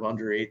is kind of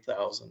under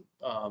 8,000.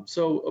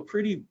 So a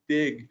pretty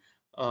big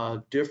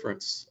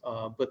difference,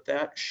 but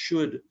that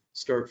should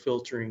start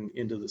filtering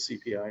into the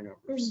CPI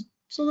numbers.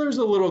 So there's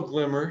a little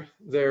glimmer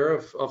there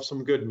of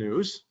some good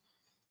news.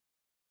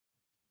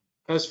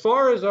 As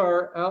far as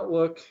our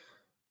outlook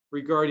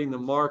regarding the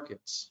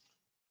markets,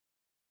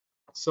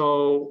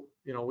 so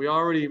we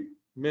already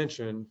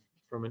mentioned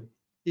from an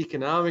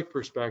economic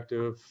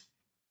perspective,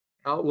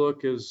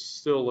 outlook is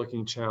still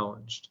looking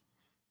challenged.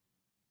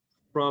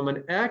 From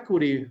an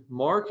equity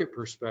market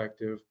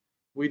perspective,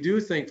 we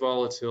do think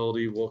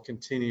volatility will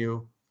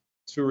continue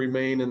to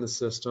remain in the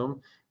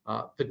system,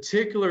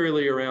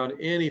 particularly around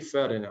any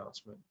Fed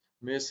announcement.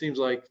 I mean, it seems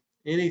like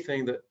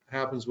anything that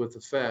happens with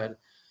the Fed,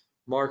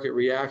 market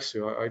reacts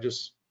to. I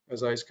just,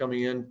 as I was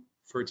coming in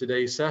for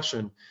today's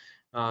session,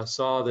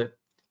 saw that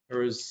there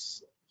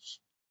was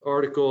an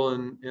article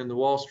in the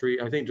Wall Street,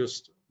 I think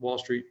just Wall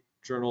Street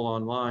Journal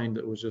Online,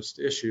 that was just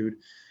issued,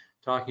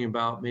 talking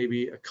about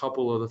maybe a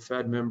couple of the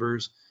Fed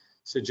members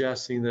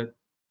suggesting that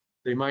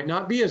they might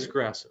not be as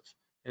aggressive.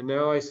 And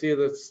now I see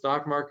the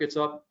stock market's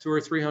up 200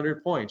 or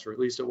 300 points, or at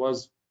least it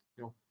was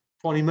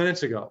 20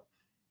 minutes ago.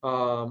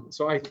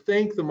 So I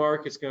think the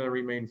market's going to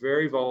remain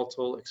very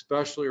volatile,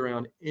 especially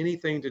around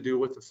anything to do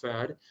with the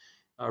Fed.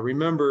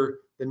 Remember,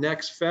 the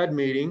next Fed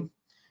meeting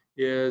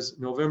is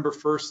November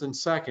 1st and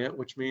 2nd,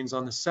 which means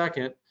on the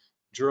 2nd,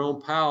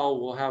 Jerome Powell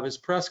will have his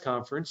press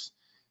conference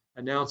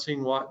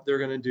announcing what they're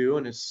going to do.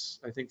 And it's,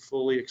 I think,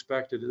 fully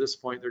expected at this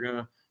point, they're going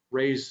to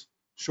raise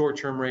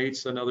short-term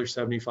rates another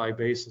 75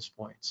 basis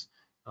points.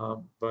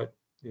 But,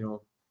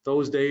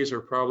 those days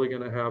are probably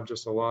going to have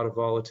just a lot of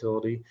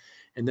volatility.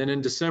 And then in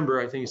December,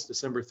 I think it's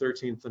December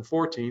 13th and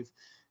 14th,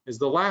 is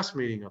the last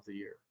meeting of the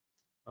year,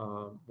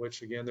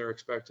 which again, they're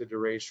expected to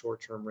raise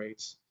short-term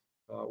rates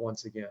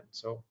once again.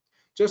 So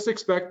just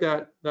expect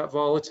that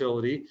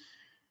volatility.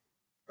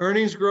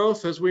 Earnings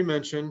growth, as we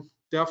mentioned,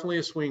 definitely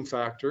a swing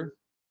factor.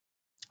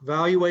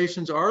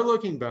 Valuations are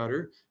looking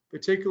better,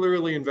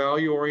 particularly in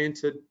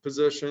value-oriented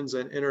positions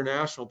and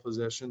international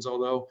positions,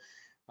 although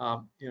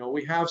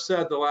we have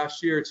said the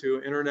last year or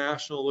two,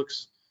 international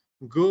looks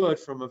good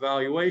from a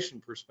valuation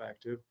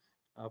perspective,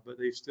 but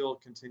they've still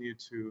continued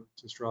to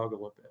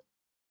struggle a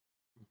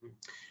bit.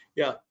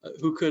 Yeah,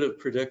 who could have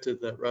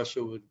predicted that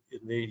Russia would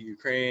invade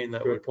Ukraine?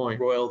 That would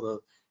roil the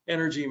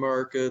energy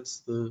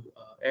markets, the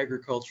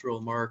agricultural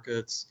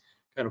markets,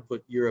 kind of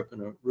put Europe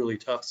in a really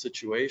tough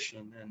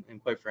situation.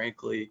 And quite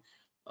frankly,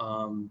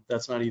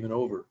 that's not even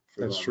over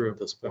for them at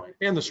this point.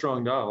 And the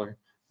strong dollar.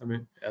 I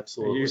mean,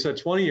 absolutely. You said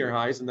 20-year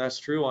highs, and that's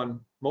true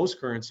on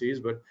most currencies,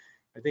 but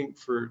I think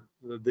for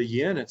the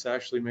yen, it's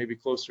actually maybe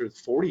closer to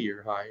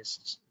 40-year highs.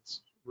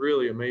 It's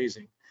really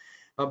amazing.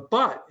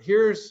 But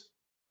here's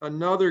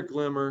another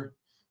glimmer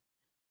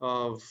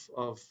of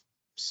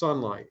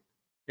sunlight,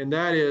 and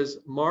that is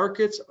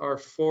markets are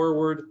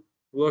forward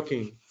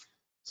looking.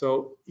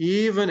 So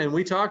even, and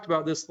we talked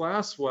about this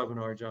last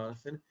webinar,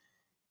 Jonathan,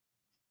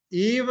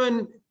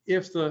 even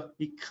if the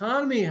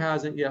economy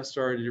hasn't yet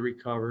started to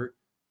recover,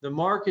 the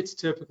markets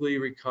typically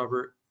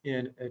recover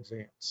in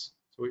advance.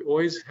 So we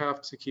always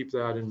have to keep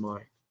that in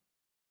mind.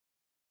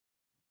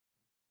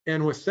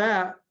 And with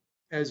that,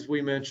 as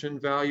we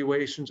mentioned,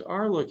 valuations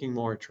are looking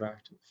more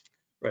attractive.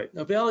 Right.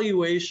 Now,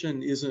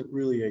 valuation isn't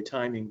really a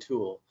timing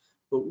tool,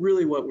 but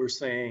really what we're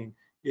saying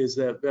is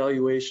that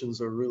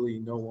valuations are really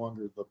no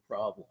longer the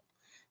problem.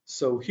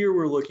 So here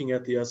we're looking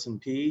at the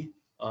S&P.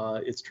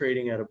 It's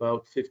trading at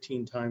about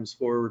 15 times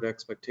forward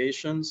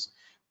expectations,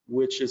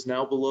 which is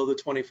now below the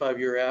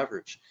 25-year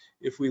average.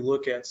 If we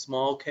look at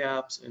small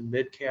caps and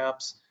mid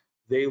caps,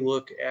 they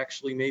look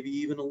actually maybe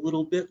even a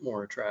little bit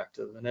more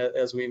attractive. And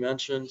as we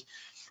mentioned,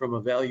 from a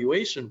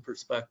valuation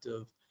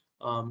perspective,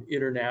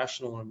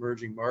 international and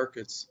emerging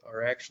markets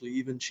are actually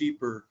even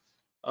cheaper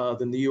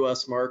than the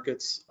US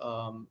markets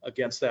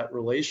against that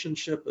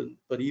relationship,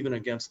 but even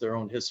against their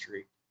own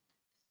history.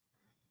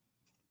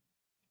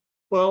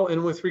 Well,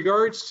 and with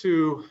regards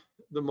to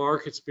the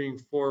markets being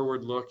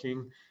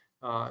forward-looking,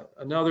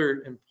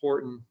 another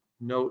important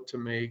note to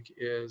make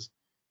is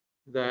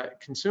that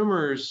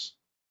consumers'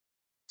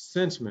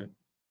 sentiment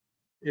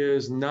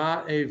is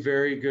not a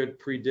very good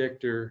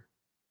predictor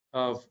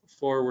of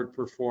forward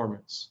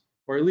performance,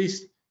 or at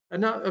least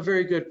not a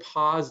very good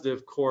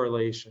positive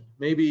correlation,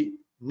 maybe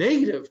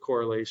negative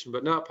correlation,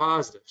 but not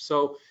positive.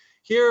 So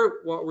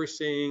here what we're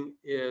seeing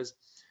is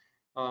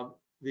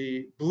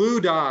the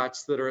blue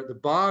dots that are at the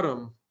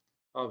bottom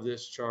of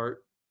this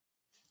chart.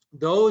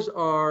 Those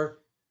are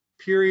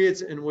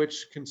periods in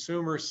which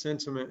consumer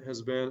sentiment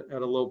has been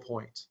at a low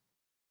point.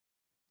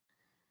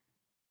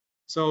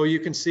 So you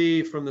can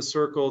see from the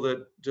circle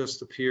that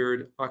just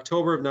appeared,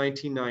 October of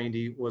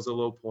 1990 was a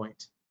low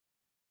point.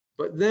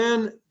 But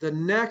then the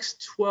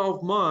next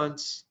 12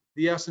 months,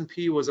 the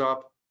S&P was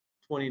up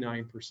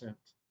 29%.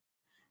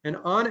 And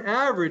on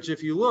average,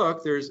 if you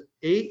look, there's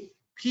 8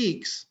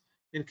 peaks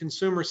in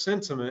consumer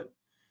sentiment.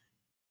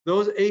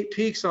 Those 8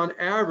 peaks on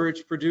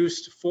average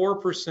produced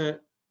 4%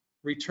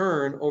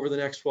 return over the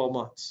next 12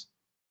 months.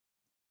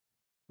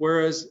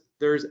 Whereas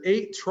there's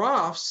 8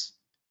 troughs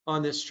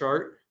on this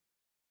chart.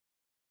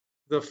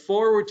 The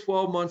forward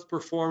 12-month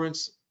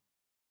performance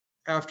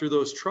after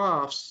those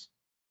troughs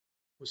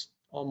was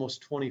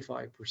almost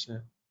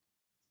 25%.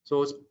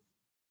 So it's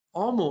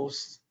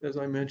almost, as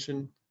I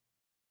mentioned,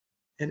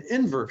 an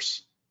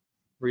inverse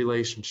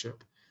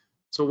relationship.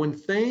 So when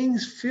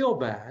things feel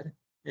bad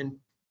and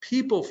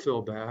people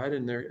feel bad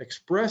and they're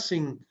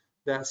expressing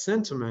that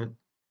sentiment,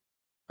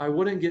 I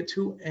wouldn't get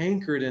too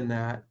anchored in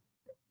that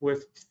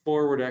with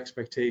forward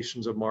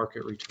expectations of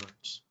market returns.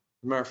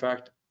 As a matter of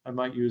fact, I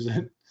might use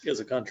it as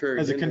a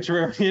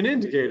contrarian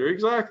indicator.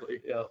 Exactly.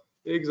 Yeah.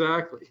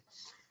 Exactly.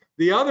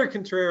 The other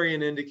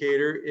contrarian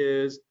indicator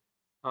is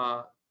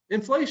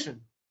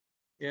inflation,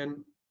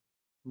 and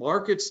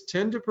markets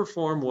tend to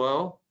perform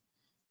well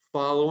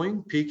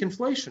following peak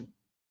inflation.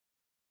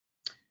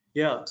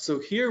 Yeah, so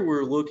here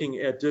we're looking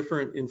at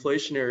different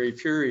inflationary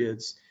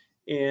periods,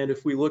 and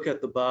if we look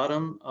at the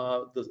bottom,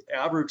 the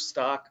average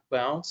stock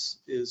bounce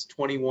is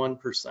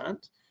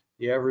 21%.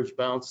 The average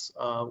bounce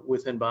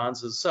within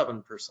bonds is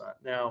 7%.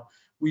 Now,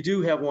 we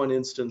do have one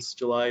instance,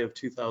 July of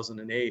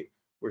 2008,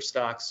 where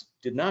stocks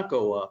did not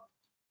go up,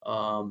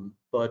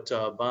 but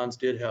bonds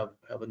did have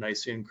a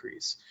nice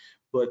increase.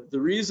 But the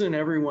reason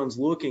everyone's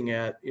looking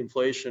at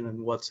inflation and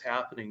what's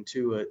happening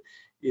to it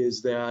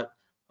is that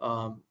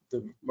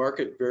the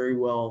market very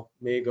well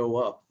may go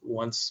up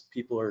once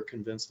people are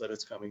convinced that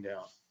it's coming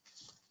down.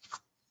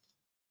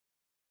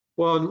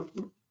 Well,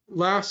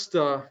 last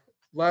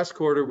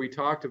quarter we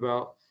talked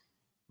about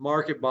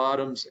market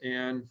bottoms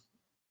and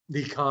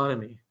the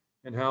economy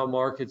and how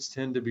markets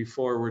tend to be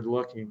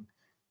forward-looking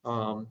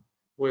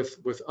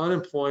with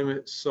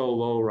unemployment so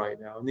low right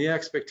now, and the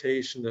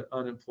expectation that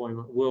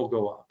unemployment will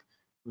go up.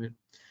 I mean,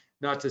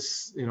 not to,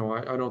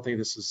 I don't think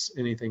this is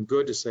anything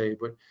good to say,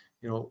 but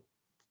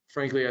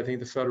frankly, I think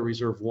the Federal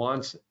Reserve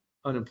wants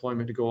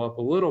unemployment to go up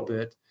a little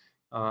bit.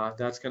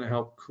 That's going to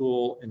help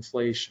cool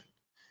inflation.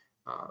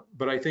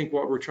 But I think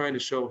what we're trying to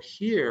show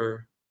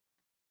here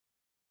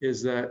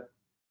is that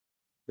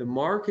the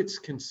markets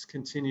can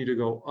continue to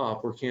go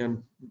up, or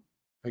can,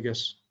 I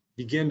guess,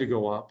 begin to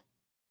go up,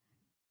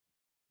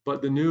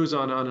 but the news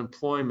on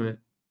unemployment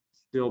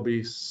still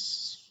be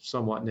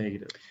somewhat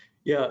negative.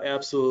 Yeah,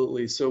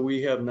 absolutely. So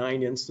we have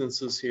 9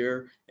 instances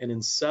here, and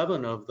in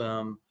 7 of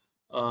them,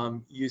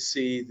 you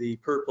see the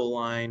purple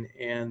line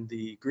and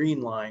the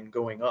green line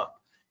going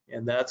up.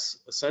 And that's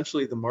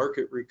essentially the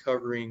market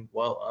recovering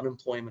while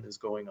unemployment is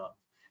going up.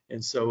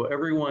 And so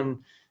everyone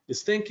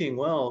is thinking,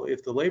 well,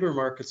 if the labor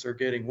markets are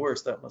getting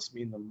worse, that must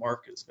mean the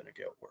market is going to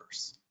get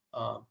worse.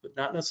 But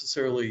not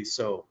necessarily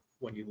so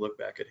when you look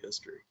back at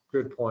history.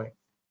 Good point.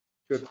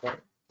 Good point.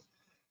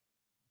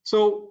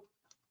 So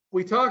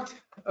we talked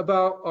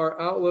about our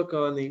outlook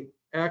on the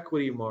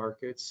equity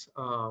markets.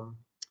 How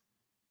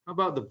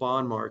about the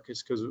bond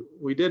markets? Because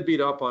we did beat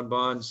up on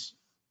bonds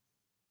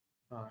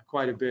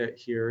quite a bit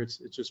here. It's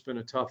just been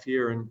a tough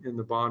year in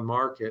the bond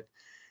market.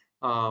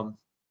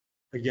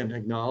 Again,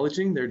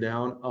 acknowledging they're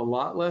down a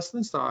lot less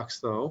than stocks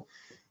though,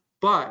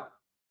 but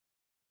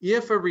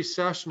if a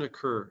recession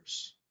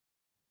occurs,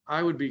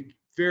 I would be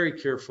very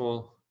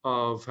careful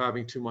of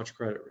having too much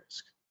credit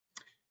risk.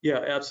 Yeah,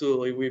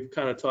 absolutely. We've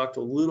kind of talked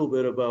a little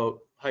bit about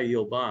high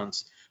yield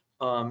bonds.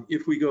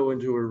 If we go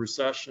into a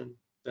recession,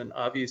 then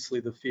obviously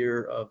the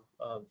fear of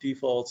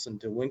defaults and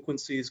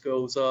delinquencies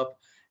goes up.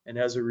 And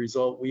as a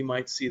result, we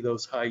might see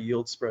those high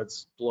yield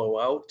spreads blow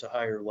out to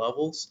higher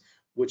levels,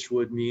 which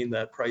would mean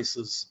that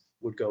prices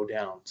would go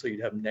down. So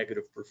you'd have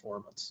negative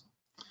performance.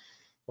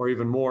 Or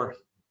even more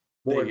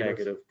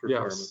Negative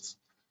performance.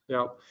 Yes.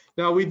 Yeah.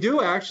 Now we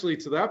do actually,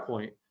 to that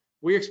point,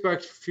 we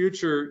expect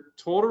future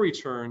total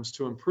returns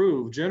to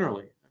improve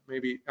generally,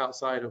 maybe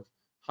outside of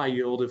high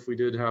yield if we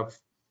did have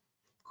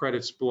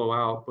credits blow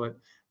out. But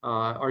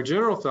our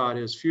general thought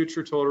is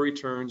future total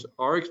returns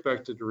are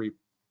expected to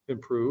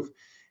improve.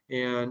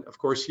 And of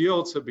course,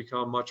 yields have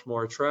become much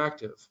more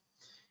attractive.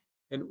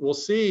 And we'll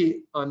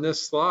see on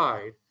this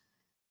slide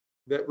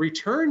that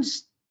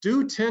returns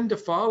do tend to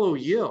follow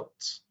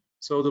yields.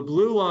 So the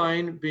blue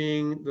line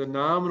being the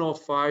nominal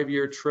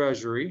 5-year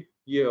Treasury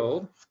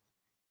yield,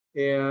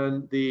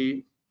 and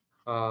the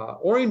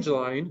orange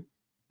line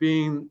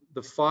being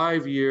the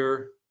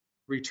 5-year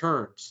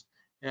returns.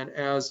 And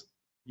as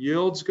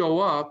yields go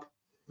up,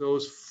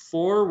 those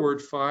forward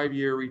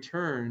 5-year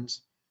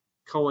returns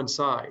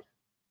coincide.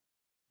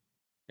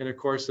 And of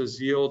course, as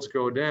yields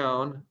go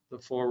down, the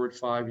forward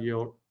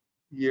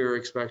 5-year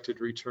expected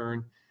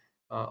return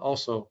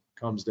also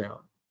comes down.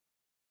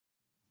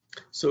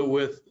 So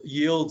with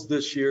yields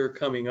this year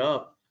coming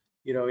up,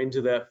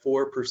 into that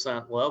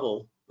 4%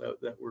 level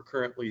that we're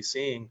currently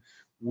seeing,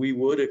 we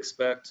would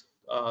expect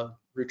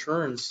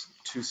returns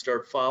to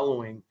start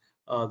following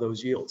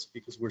those yields,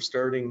 because we're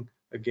starting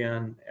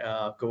again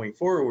going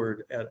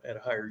forward at a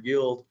higher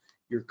yield.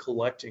 You're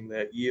collecting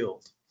that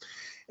yield.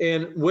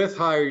 And with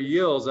higher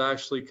yields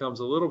actually comes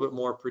a little bit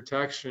more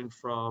protection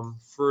from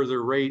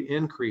further rate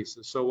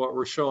increases. So what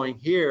we're showing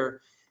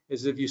here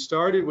is if you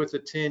started with a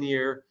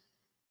 10-year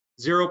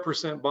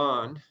 0%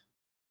 bond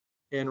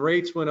and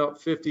rates went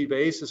up 50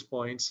 basis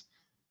points,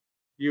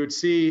 you would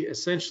see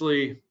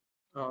essentially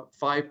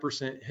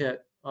 5%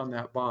 hit on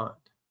that bond.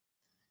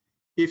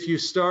 If you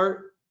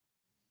start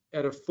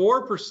at a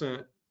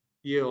 4%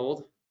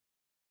 yield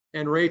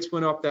and rates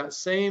went up that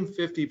same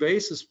 50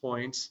 basis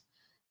points,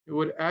 it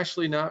would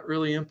actually not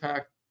really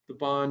impact the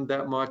bond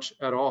that much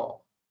at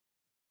all.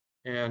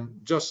 And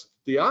just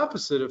the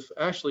opposite, if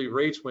actually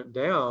rates went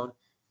down,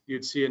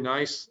 you'd see a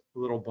nice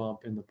little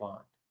bump in the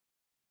bond.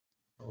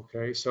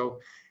 Okay, so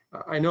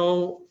I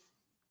know,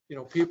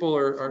 people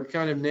are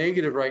kind of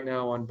negative right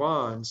now on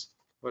bonds,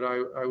 but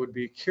I would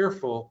be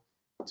careful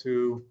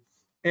to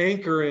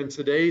anchor in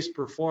today's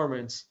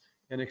performance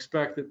and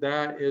expect that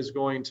that is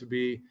going to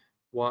be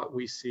what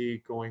we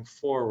see going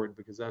forward,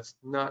 because that's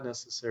not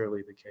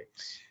necessarily the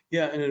case.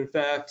 Yeah, and in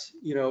fact,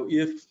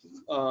 if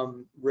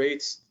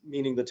rates,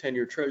 meaning the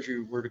 10-year Treasury,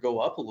 were to go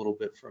up a little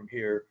bit from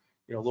here,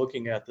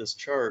 looking at this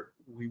chart,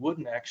 we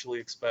wouldn't actually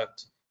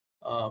expect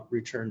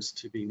returns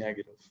to be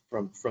negative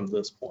from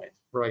this point.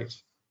 Right.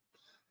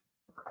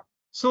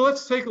 So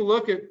let's take a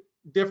look at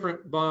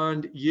different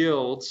bond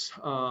yields.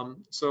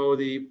 So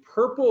the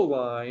purple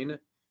line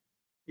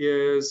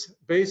is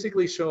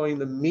basically showing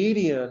the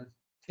median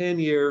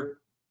 10-year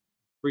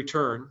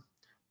return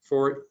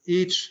for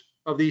each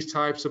of these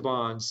types of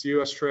bonds,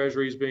 U.S.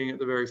 Treasuries being at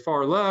the very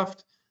far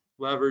left,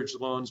 leveraged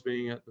loans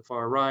being at the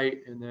far right,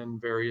 and then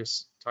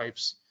various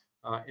types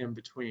in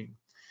between.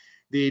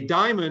 The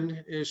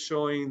diamond is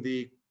showing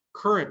the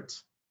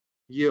current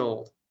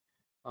yield.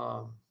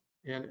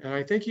 And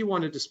I think you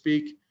wanted to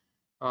speak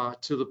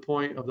to the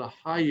point of the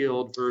high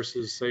yield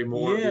versus, say,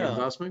 more of the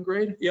investment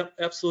grade? Yep,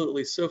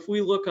 absolutely. So if we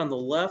look on the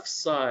left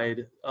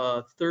side,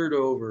 third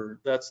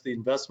over, that's the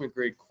investment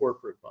grade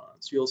corporate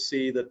bonds. You'll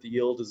see that the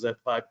yield is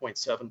at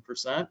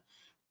 5.7%,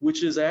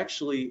 which is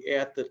actually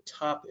at the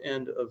top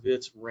end of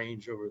its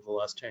range over the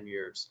last 10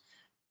 years.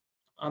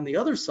 On the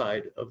other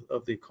side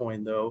of the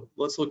coin, though,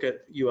 let's look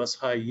at US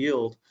high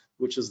yield,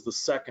 which is the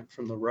second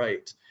from the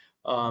right.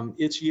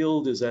 Its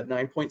yield is at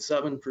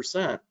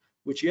 9.7%.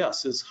 Which,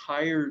 yes, is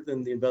higher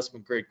than the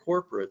investment grade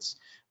corporates,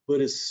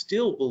 but is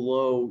still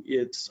below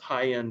its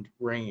high-end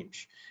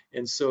range.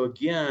 And so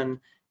again,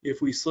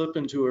 if we slip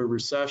into a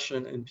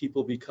recession and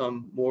people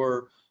become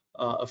more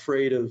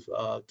afraid of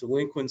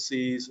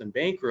delinquencies and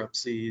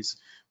bankruptcies,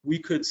 we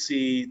could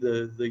see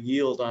the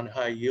yield on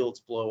high yields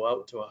blow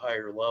out to a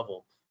higher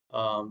level.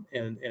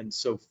 And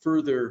so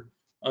further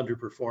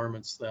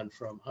underperformance than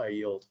from high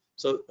yield.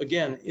 So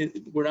again,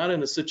 we're not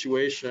in a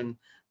situation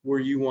where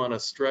you want to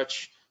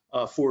stretch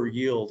for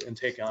yield and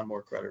take on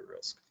more credit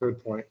risk. Good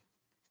point.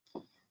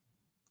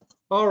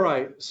 All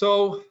right,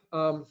 so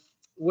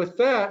with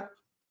that,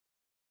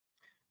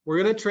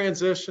 we're going to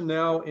transition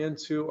now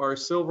into our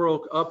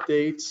SilverOak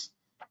updates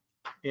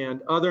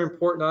and other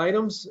important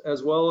items,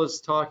 as well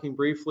as talking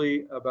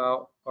briefly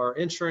about our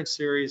insurance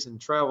series and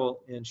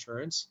travel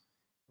insurance.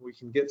 We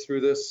can get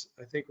through this,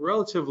 I think,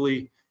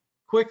 relatively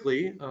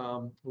quickly.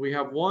 We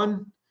have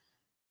one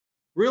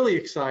really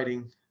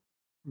exciting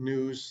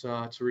news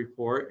to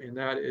report, and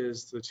that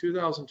is the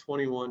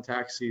 2021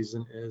 tax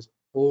season is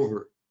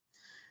over.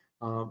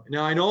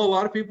 Now, I know a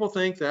lot of people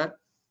think that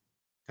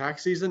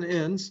tax season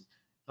ends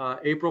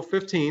April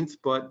 15th,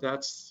 but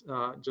that's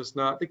just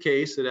not the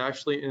case. It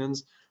actually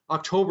ends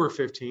October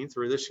 15th,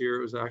 or this year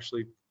it was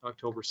actually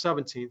October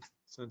 17th,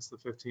 since the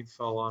 15th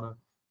fell on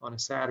a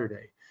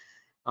Saturday.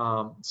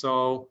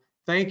 So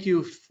thank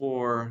you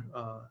for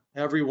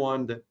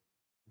everyone that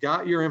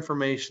got your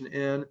information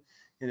in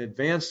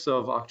advance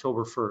of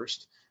October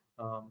 1st.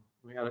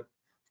 We had a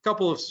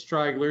couple of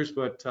stragglers,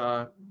 but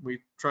we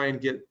try and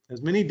get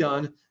as many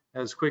done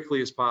as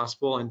quickly as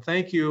possible. And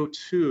thank you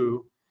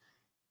to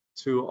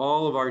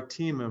all of our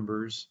team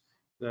members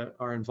that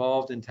are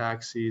involved in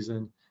tax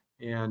season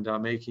and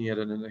making it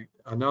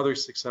another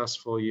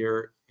successful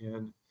year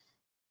in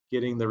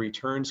getting the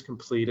returns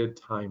completed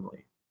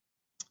timely.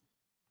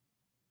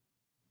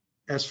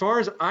 As far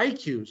as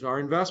IQs, our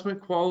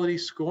investment quality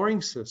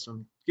scoring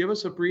system, give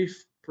us a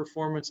brief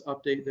performance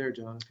update there,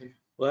 Jonathan.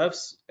 Well,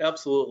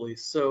 absolutely.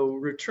 So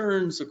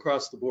returns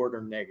across the board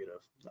are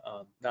negative,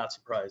 not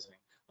surprising.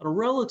 On a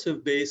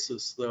relative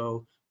basis,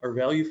 though, our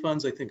value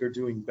funds, I think, are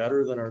doing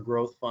better than our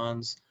growth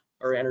funds.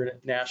 Our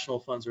international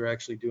funds are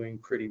actually doing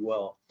pretty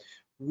well.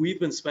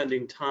 We've been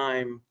spending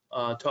time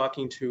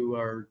talking to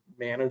our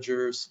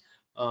managers,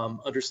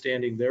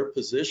 understanding their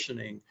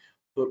positioning,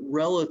 but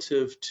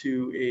relative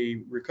to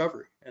a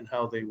recovery and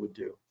how they would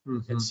do.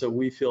 And so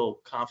we feel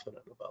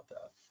confident about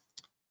that.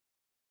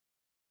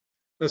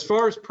 As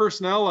far as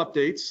personnel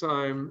updates,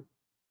 I'm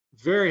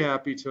very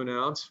happy to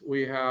announce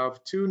we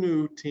have 2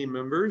 new team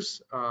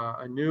members,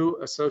 a new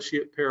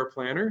associate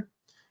paraplanner.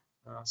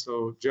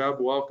 So Jeb,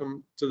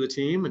 welcome to the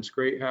team. It's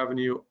great having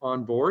you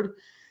on board.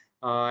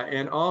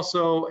 And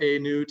also a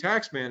new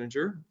tax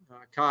manager,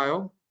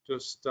 Kyle,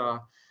 just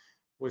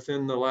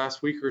within the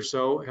last week or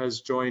so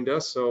has joined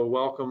us. So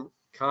welcome,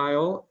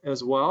 Kyle,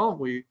 as well.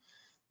 We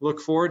look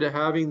forward to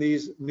having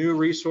these new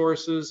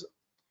resources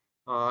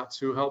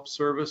to help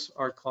service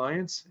our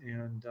clients.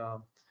 And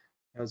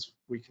as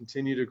we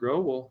continue to grow,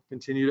 we'll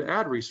continue to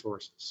add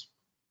resources.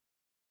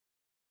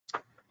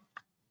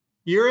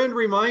 Year-end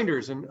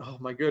reminders, and oh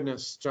my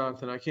goodness,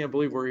 Jonathan, I can't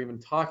believe we're even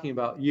talking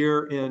about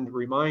year-end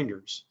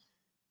reminders.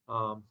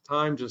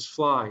 Time just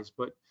flies,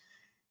 but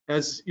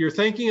as you're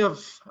thinking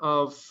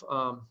of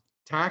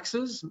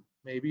taxes,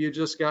 maybe you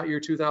just got your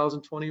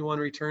 2021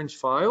 returns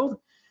filed.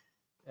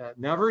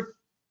 Never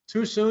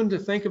too soon to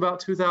think about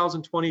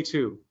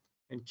 2022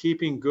 and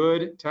keeping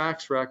good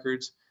tax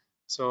records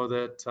so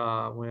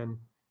that when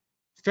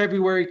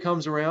February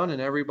comes around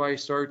and everybody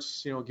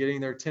starts,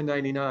 getting their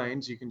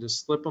 1099s, you can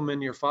just slip them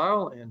in your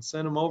file and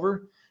send them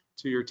over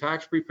to your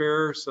tax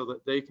preparer so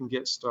that they can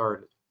get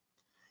started.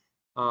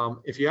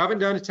 If you haven't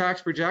done a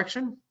tax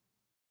projection,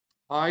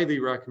 highly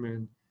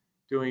recommend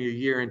doing a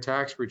year-end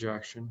tax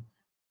projection.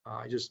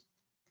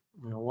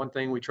 One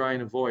thing we try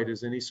and avoid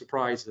is any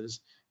surprises,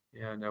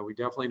 and we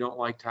definitely don't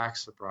like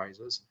tax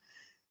surprises.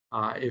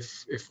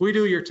 If we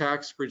do your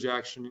tax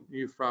projection,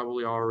 you've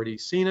probably already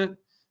seen it.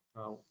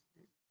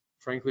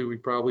 Frankly,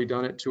 we've probably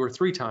done it 2 or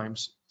 3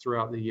 times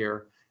throughout the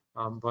year.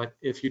 But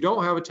if you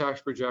don't have a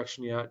tax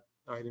projection yet,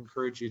 I'd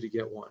encourage you to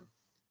get one.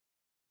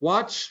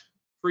 Watch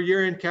for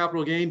year-end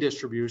capital gain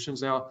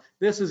distributions. Now,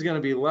 this is going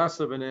to be less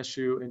of an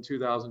issue in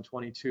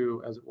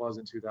 2022 as it was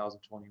in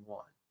 2021.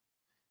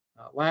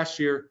 Last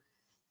year,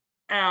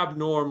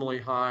 abnormally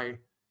high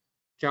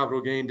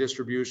capital gain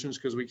distributions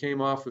because we came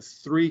off with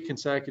 3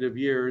 consecutive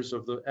years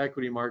of the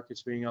equity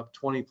markets being up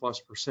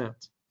 20+%.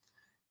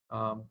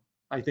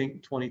 I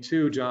think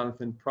 22,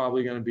 Jonathan,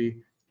 probably going to be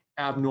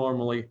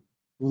abnormally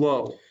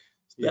low.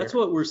 That's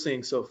what we're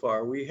seeing so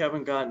far. We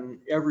haven't gotten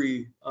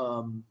every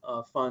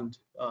fund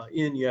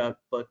in yet,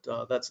 but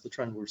that's the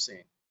trend we're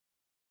seeing.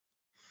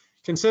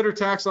 Consider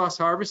tax loss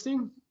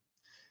harvesting.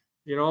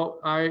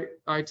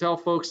 I tell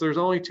folks there's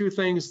only 2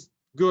 things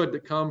good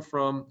that come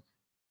from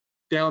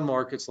down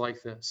markets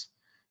like this.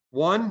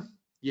 One,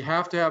 you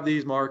have to have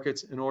these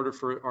markets in order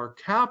for our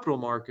capital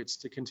markets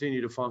to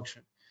continue to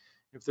function.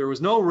 If there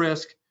was no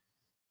risk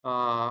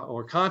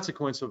or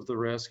consequence of the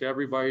risk,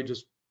 everybody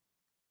just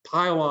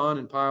pile on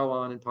and pile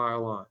on and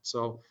pile on.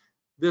 So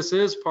this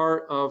is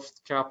part of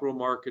capital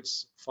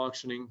markets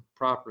functioning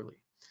properly.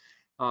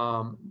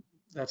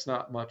 That's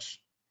not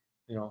much,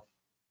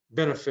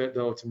 benefit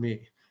though to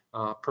me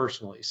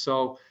personally.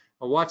 So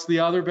what's the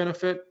other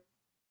benefit?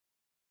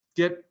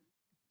 Get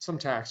some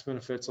tax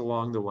benefits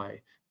along the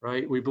way,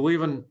 right? We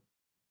believe in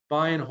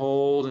buy and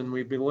hold, and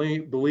we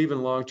believe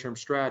in long-term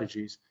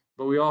strategies,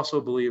 but we also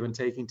believe in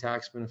taking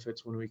tax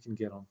benefits when we can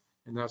get them,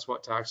 and that's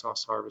what tax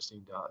loss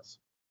harvesting does.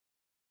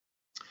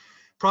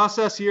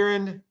 Process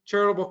year-end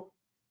charitable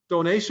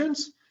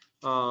donations,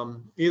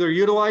 either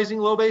utilizing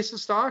low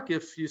basis stock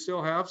if you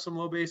still have some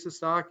low basis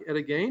stock at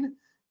a gain,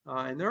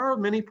 and there are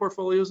many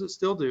portfolios that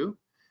still do,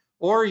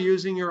 or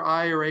using your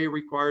IRA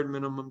required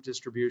minimum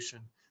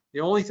distribution. The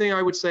only thing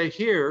I would say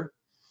here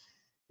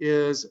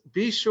is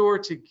be sure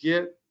to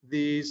get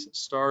these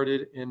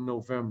started in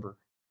November.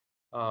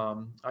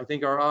 I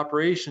think our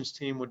operations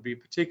team would be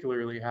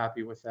particularly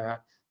happy with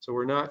that. So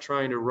we're not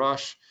trying to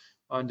rush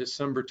on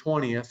December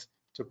 20th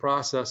to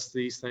process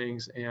these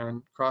things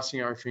and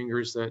crossing our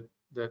fingers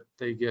that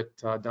they get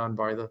done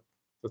by the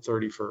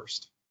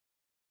 31st.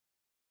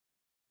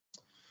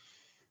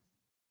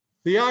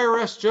 The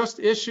IRS just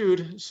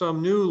issued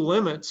some new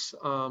limits.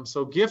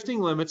 So gifting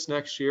limits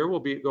next year will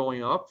be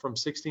going up from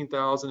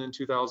 $16,000 in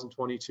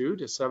 2022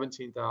 to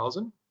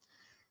 $17,000.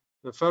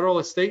 The federal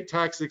estate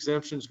tax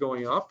exemption is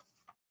going up.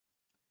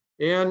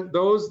 And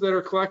those that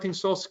are collecting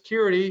Social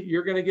Security,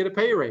 you're going to get a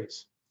pay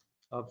raise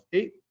of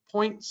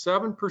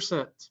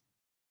 8.7%.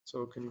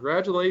 So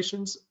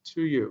congratulations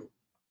to you.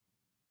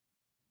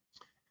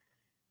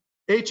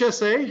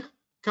 HSA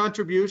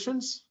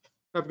contributions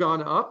have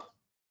gone up,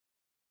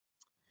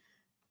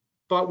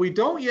 but we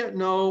don't yet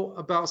know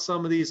about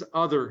some of these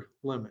other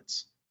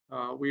limits.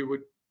 We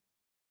would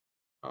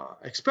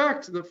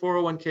expect the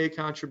 401k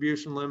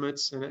contribution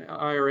limits and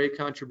IRA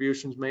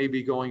contributions may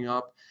be going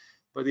up,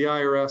 but the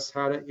IRS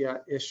hadn't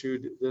yet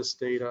issued this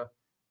data,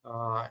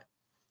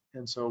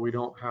 and so we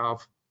don't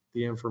have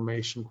the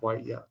information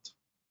quite yet.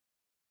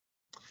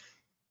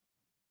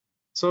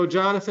 So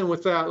Jonathan,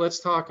 with that, let's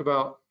talk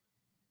about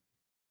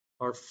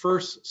our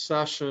first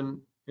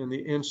session in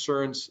the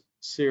insurance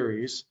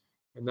series,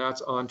 and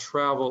that's on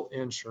travel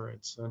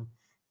insurance. And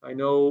I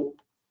know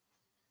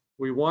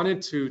we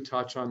wanted to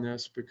touch on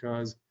this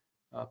because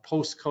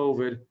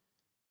post-COVID,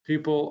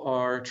 people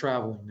are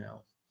traveling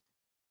now.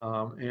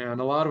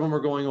 And a lot of them are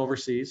going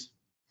overseas.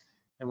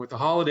 And with the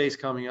holidays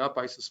coming up,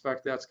 I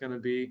suspect that's going to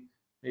be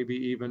maybe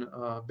even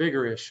a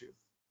bigger issue.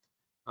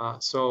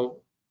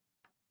 So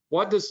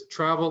what does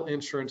travel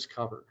insurance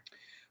cover?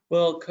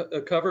 Well,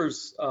 it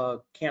covers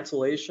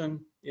cancellation,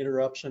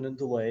 interruption, and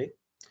delay.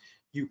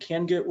 You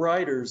can get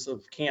riders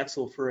of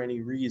cancel for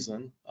any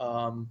reason,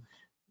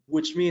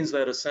 which means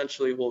that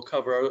essentially we'll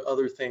cover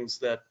other things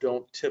that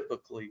don't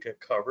typically get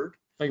covered.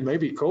 Like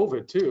maybe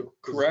COVID too.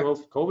 Correct.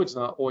 COVID's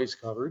not always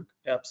covered.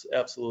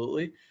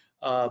 Absolutely.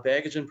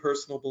 Baggage and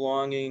personal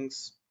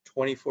belongings,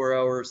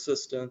 24-hour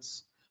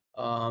assistance,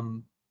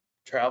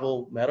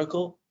 travel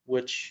medical,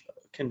 which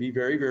can be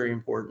very, very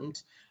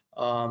important,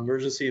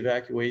 emergency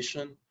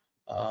evacuation,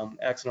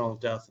 accidental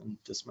death and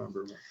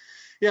dismemberment.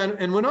 Yeah,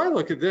 and when I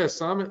look at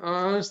this,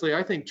 honestly,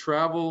 I think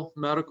travel,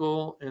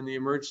 medical, and the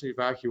emergency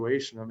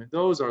evacuation, I mean,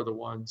 those are the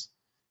ones,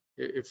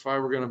 if I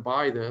were going to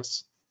buy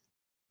this,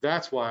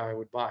 that's why I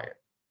would buy it.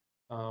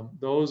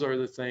 Those are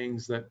the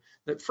things that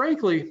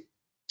frankly,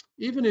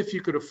 even if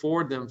you could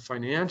afford them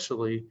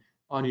financially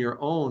on your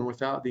own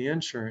without the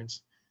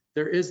insurance,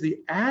 there is the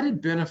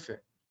added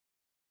benefit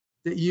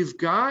that you've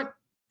got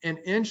an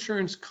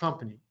insurance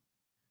company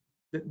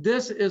that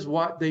this is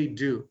what they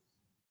do.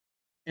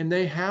 And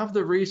they have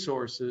the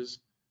resources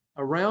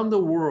around the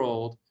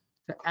world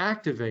to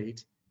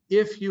activate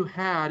if you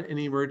had an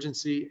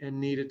emergency and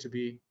needed to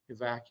be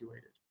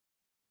evacuated.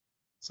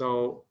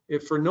 So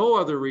if for no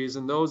other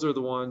reason, those are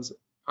the ones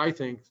I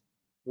think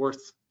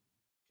worth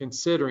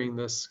considering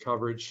this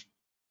coverage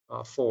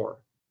for.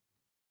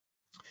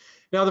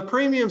 Now the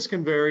premiums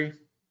can vary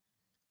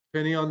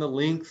depending on the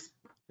length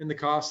and the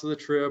cost of the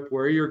trip,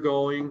 where you're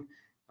going,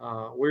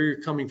 where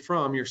you're coming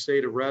from, your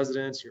state of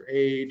residence, your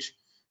age,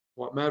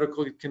 what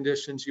medical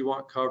conditions you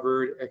want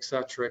covered, et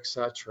cetera, et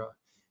cetera.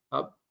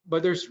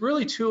 But there's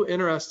really two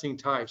interesting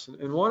types,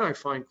 and one I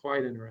find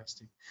quite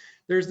interesting.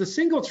 There's the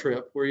single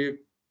trip where you,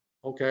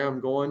 okay, I'm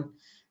going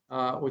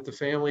with the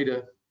family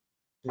to,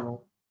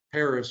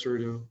 Paris or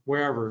to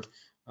wherever,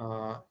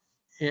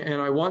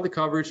 and I want the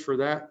coverage for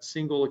that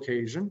single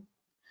occasion.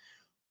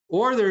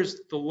 Or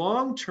there's the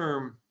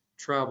long-term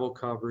travel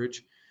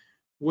coverage,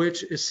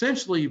 which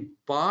essentially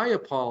buy a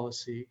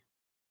policy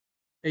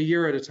a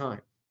year at a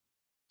time.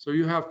 So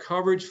you have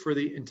coverage for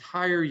the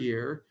entire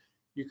year.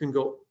 You can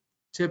go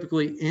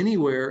typically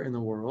anywhere in the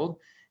world,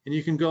 and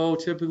you can go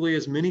typically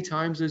as many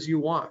times as you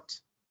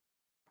want.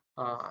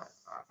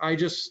 I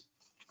just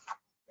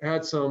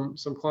had some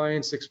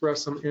clients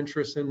express some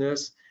interest in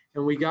this,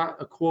 and we got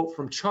a quote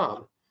from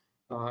Chubb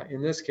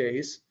in this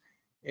case.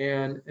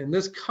 And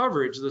this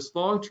coverage, this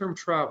long-term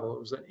travel, it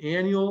was an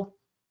annual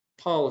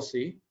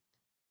policy.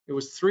 It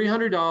was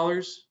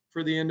 $300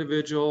 for the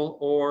individual,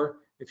 or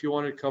if you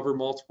wanted to cover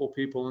multiple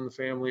people in the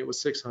family, it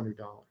was $600.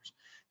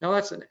 Now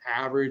that's an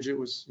average. It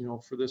was,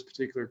 for this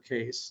particular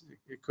case,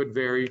 it could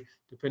vary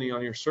depending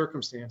on your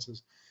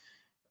circumstances.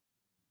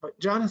 But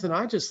Jonathan,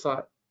 I just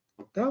thought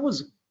that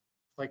was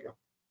like a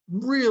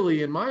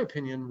really, in my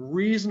opinion,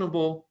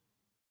 reasonable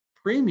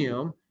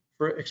premium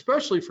for,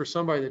 especially for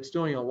somebody that's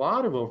doing a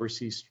lot of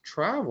overseas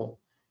travel.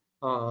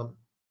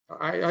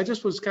 I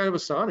just was kind of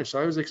astonished.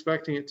 I was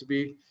expecting it to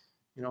be,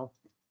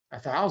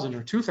 $1,000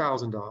 or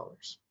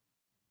 $2,000.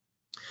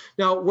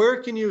 Now,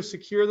 where can you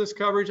secure this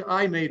coverage?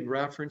 I made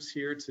reference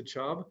here to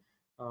Chubb.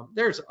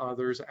 There's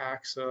others,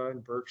 AXA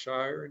and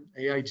Berkshire and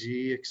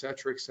AIG, et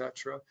cetera, et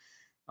cetera.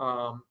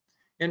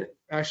 And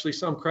actually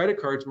some credit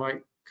cards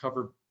might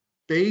cover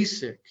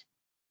basic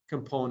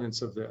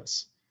components of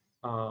this.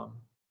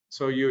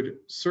 So you'd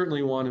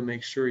certainly want to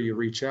make sure you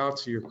reach out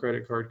to your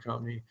credit card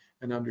company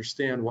and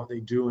understand what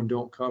they do and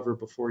don't cover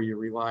before you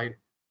rely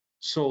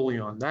solely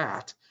on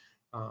that.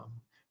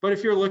 But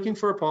if you're looking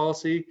for a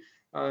policy,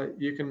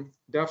 you can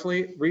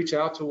definitely reach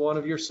out to one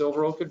of your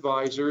SilverOak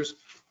advisors.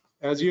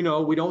 As you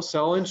know, we don't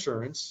sell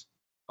insurance.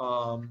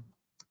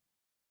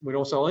 We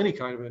don't sell any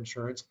kind of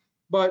insurance,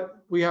 but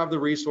we have the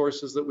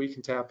resources that we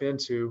can tap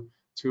into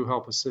to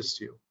help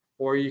assist you.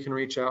 Or you can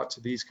reach out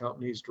to these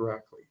companies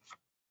directly.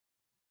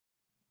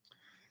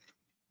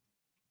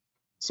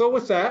 So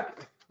with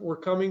that, we're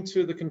coming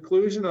to the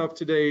conclusion of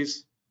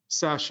today's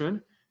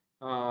session.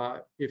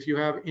 If you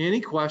have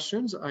any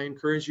questions, I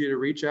encourage you to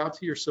reach out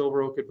to your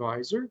SilverOak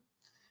advisor.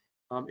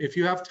 If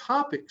you have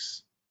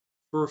topics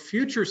for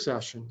future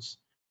sessions,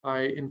 I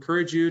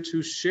encourage you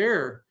to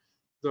share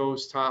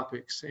those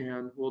topics,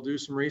 and we'll do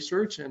some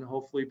research and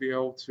hopefully be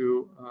able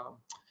to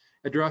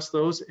address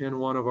those in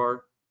one of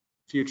our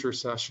future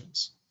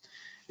sessions.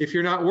 If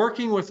you're not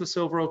working with a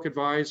SilverOak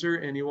advisor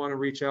and you want to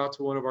reach out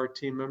to one of our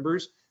team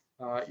members,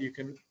 you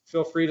can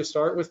feel free to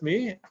start with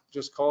me.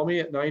 Just call me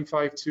at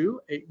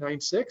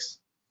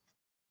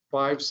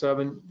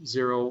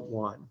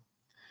 952-896-5701.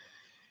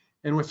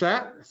 And with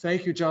that,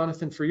 thank you,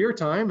 Jonathan, for your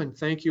time, and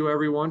thank you,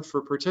 everyone,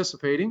 for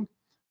participating.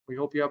 We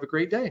hope you have a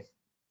great day.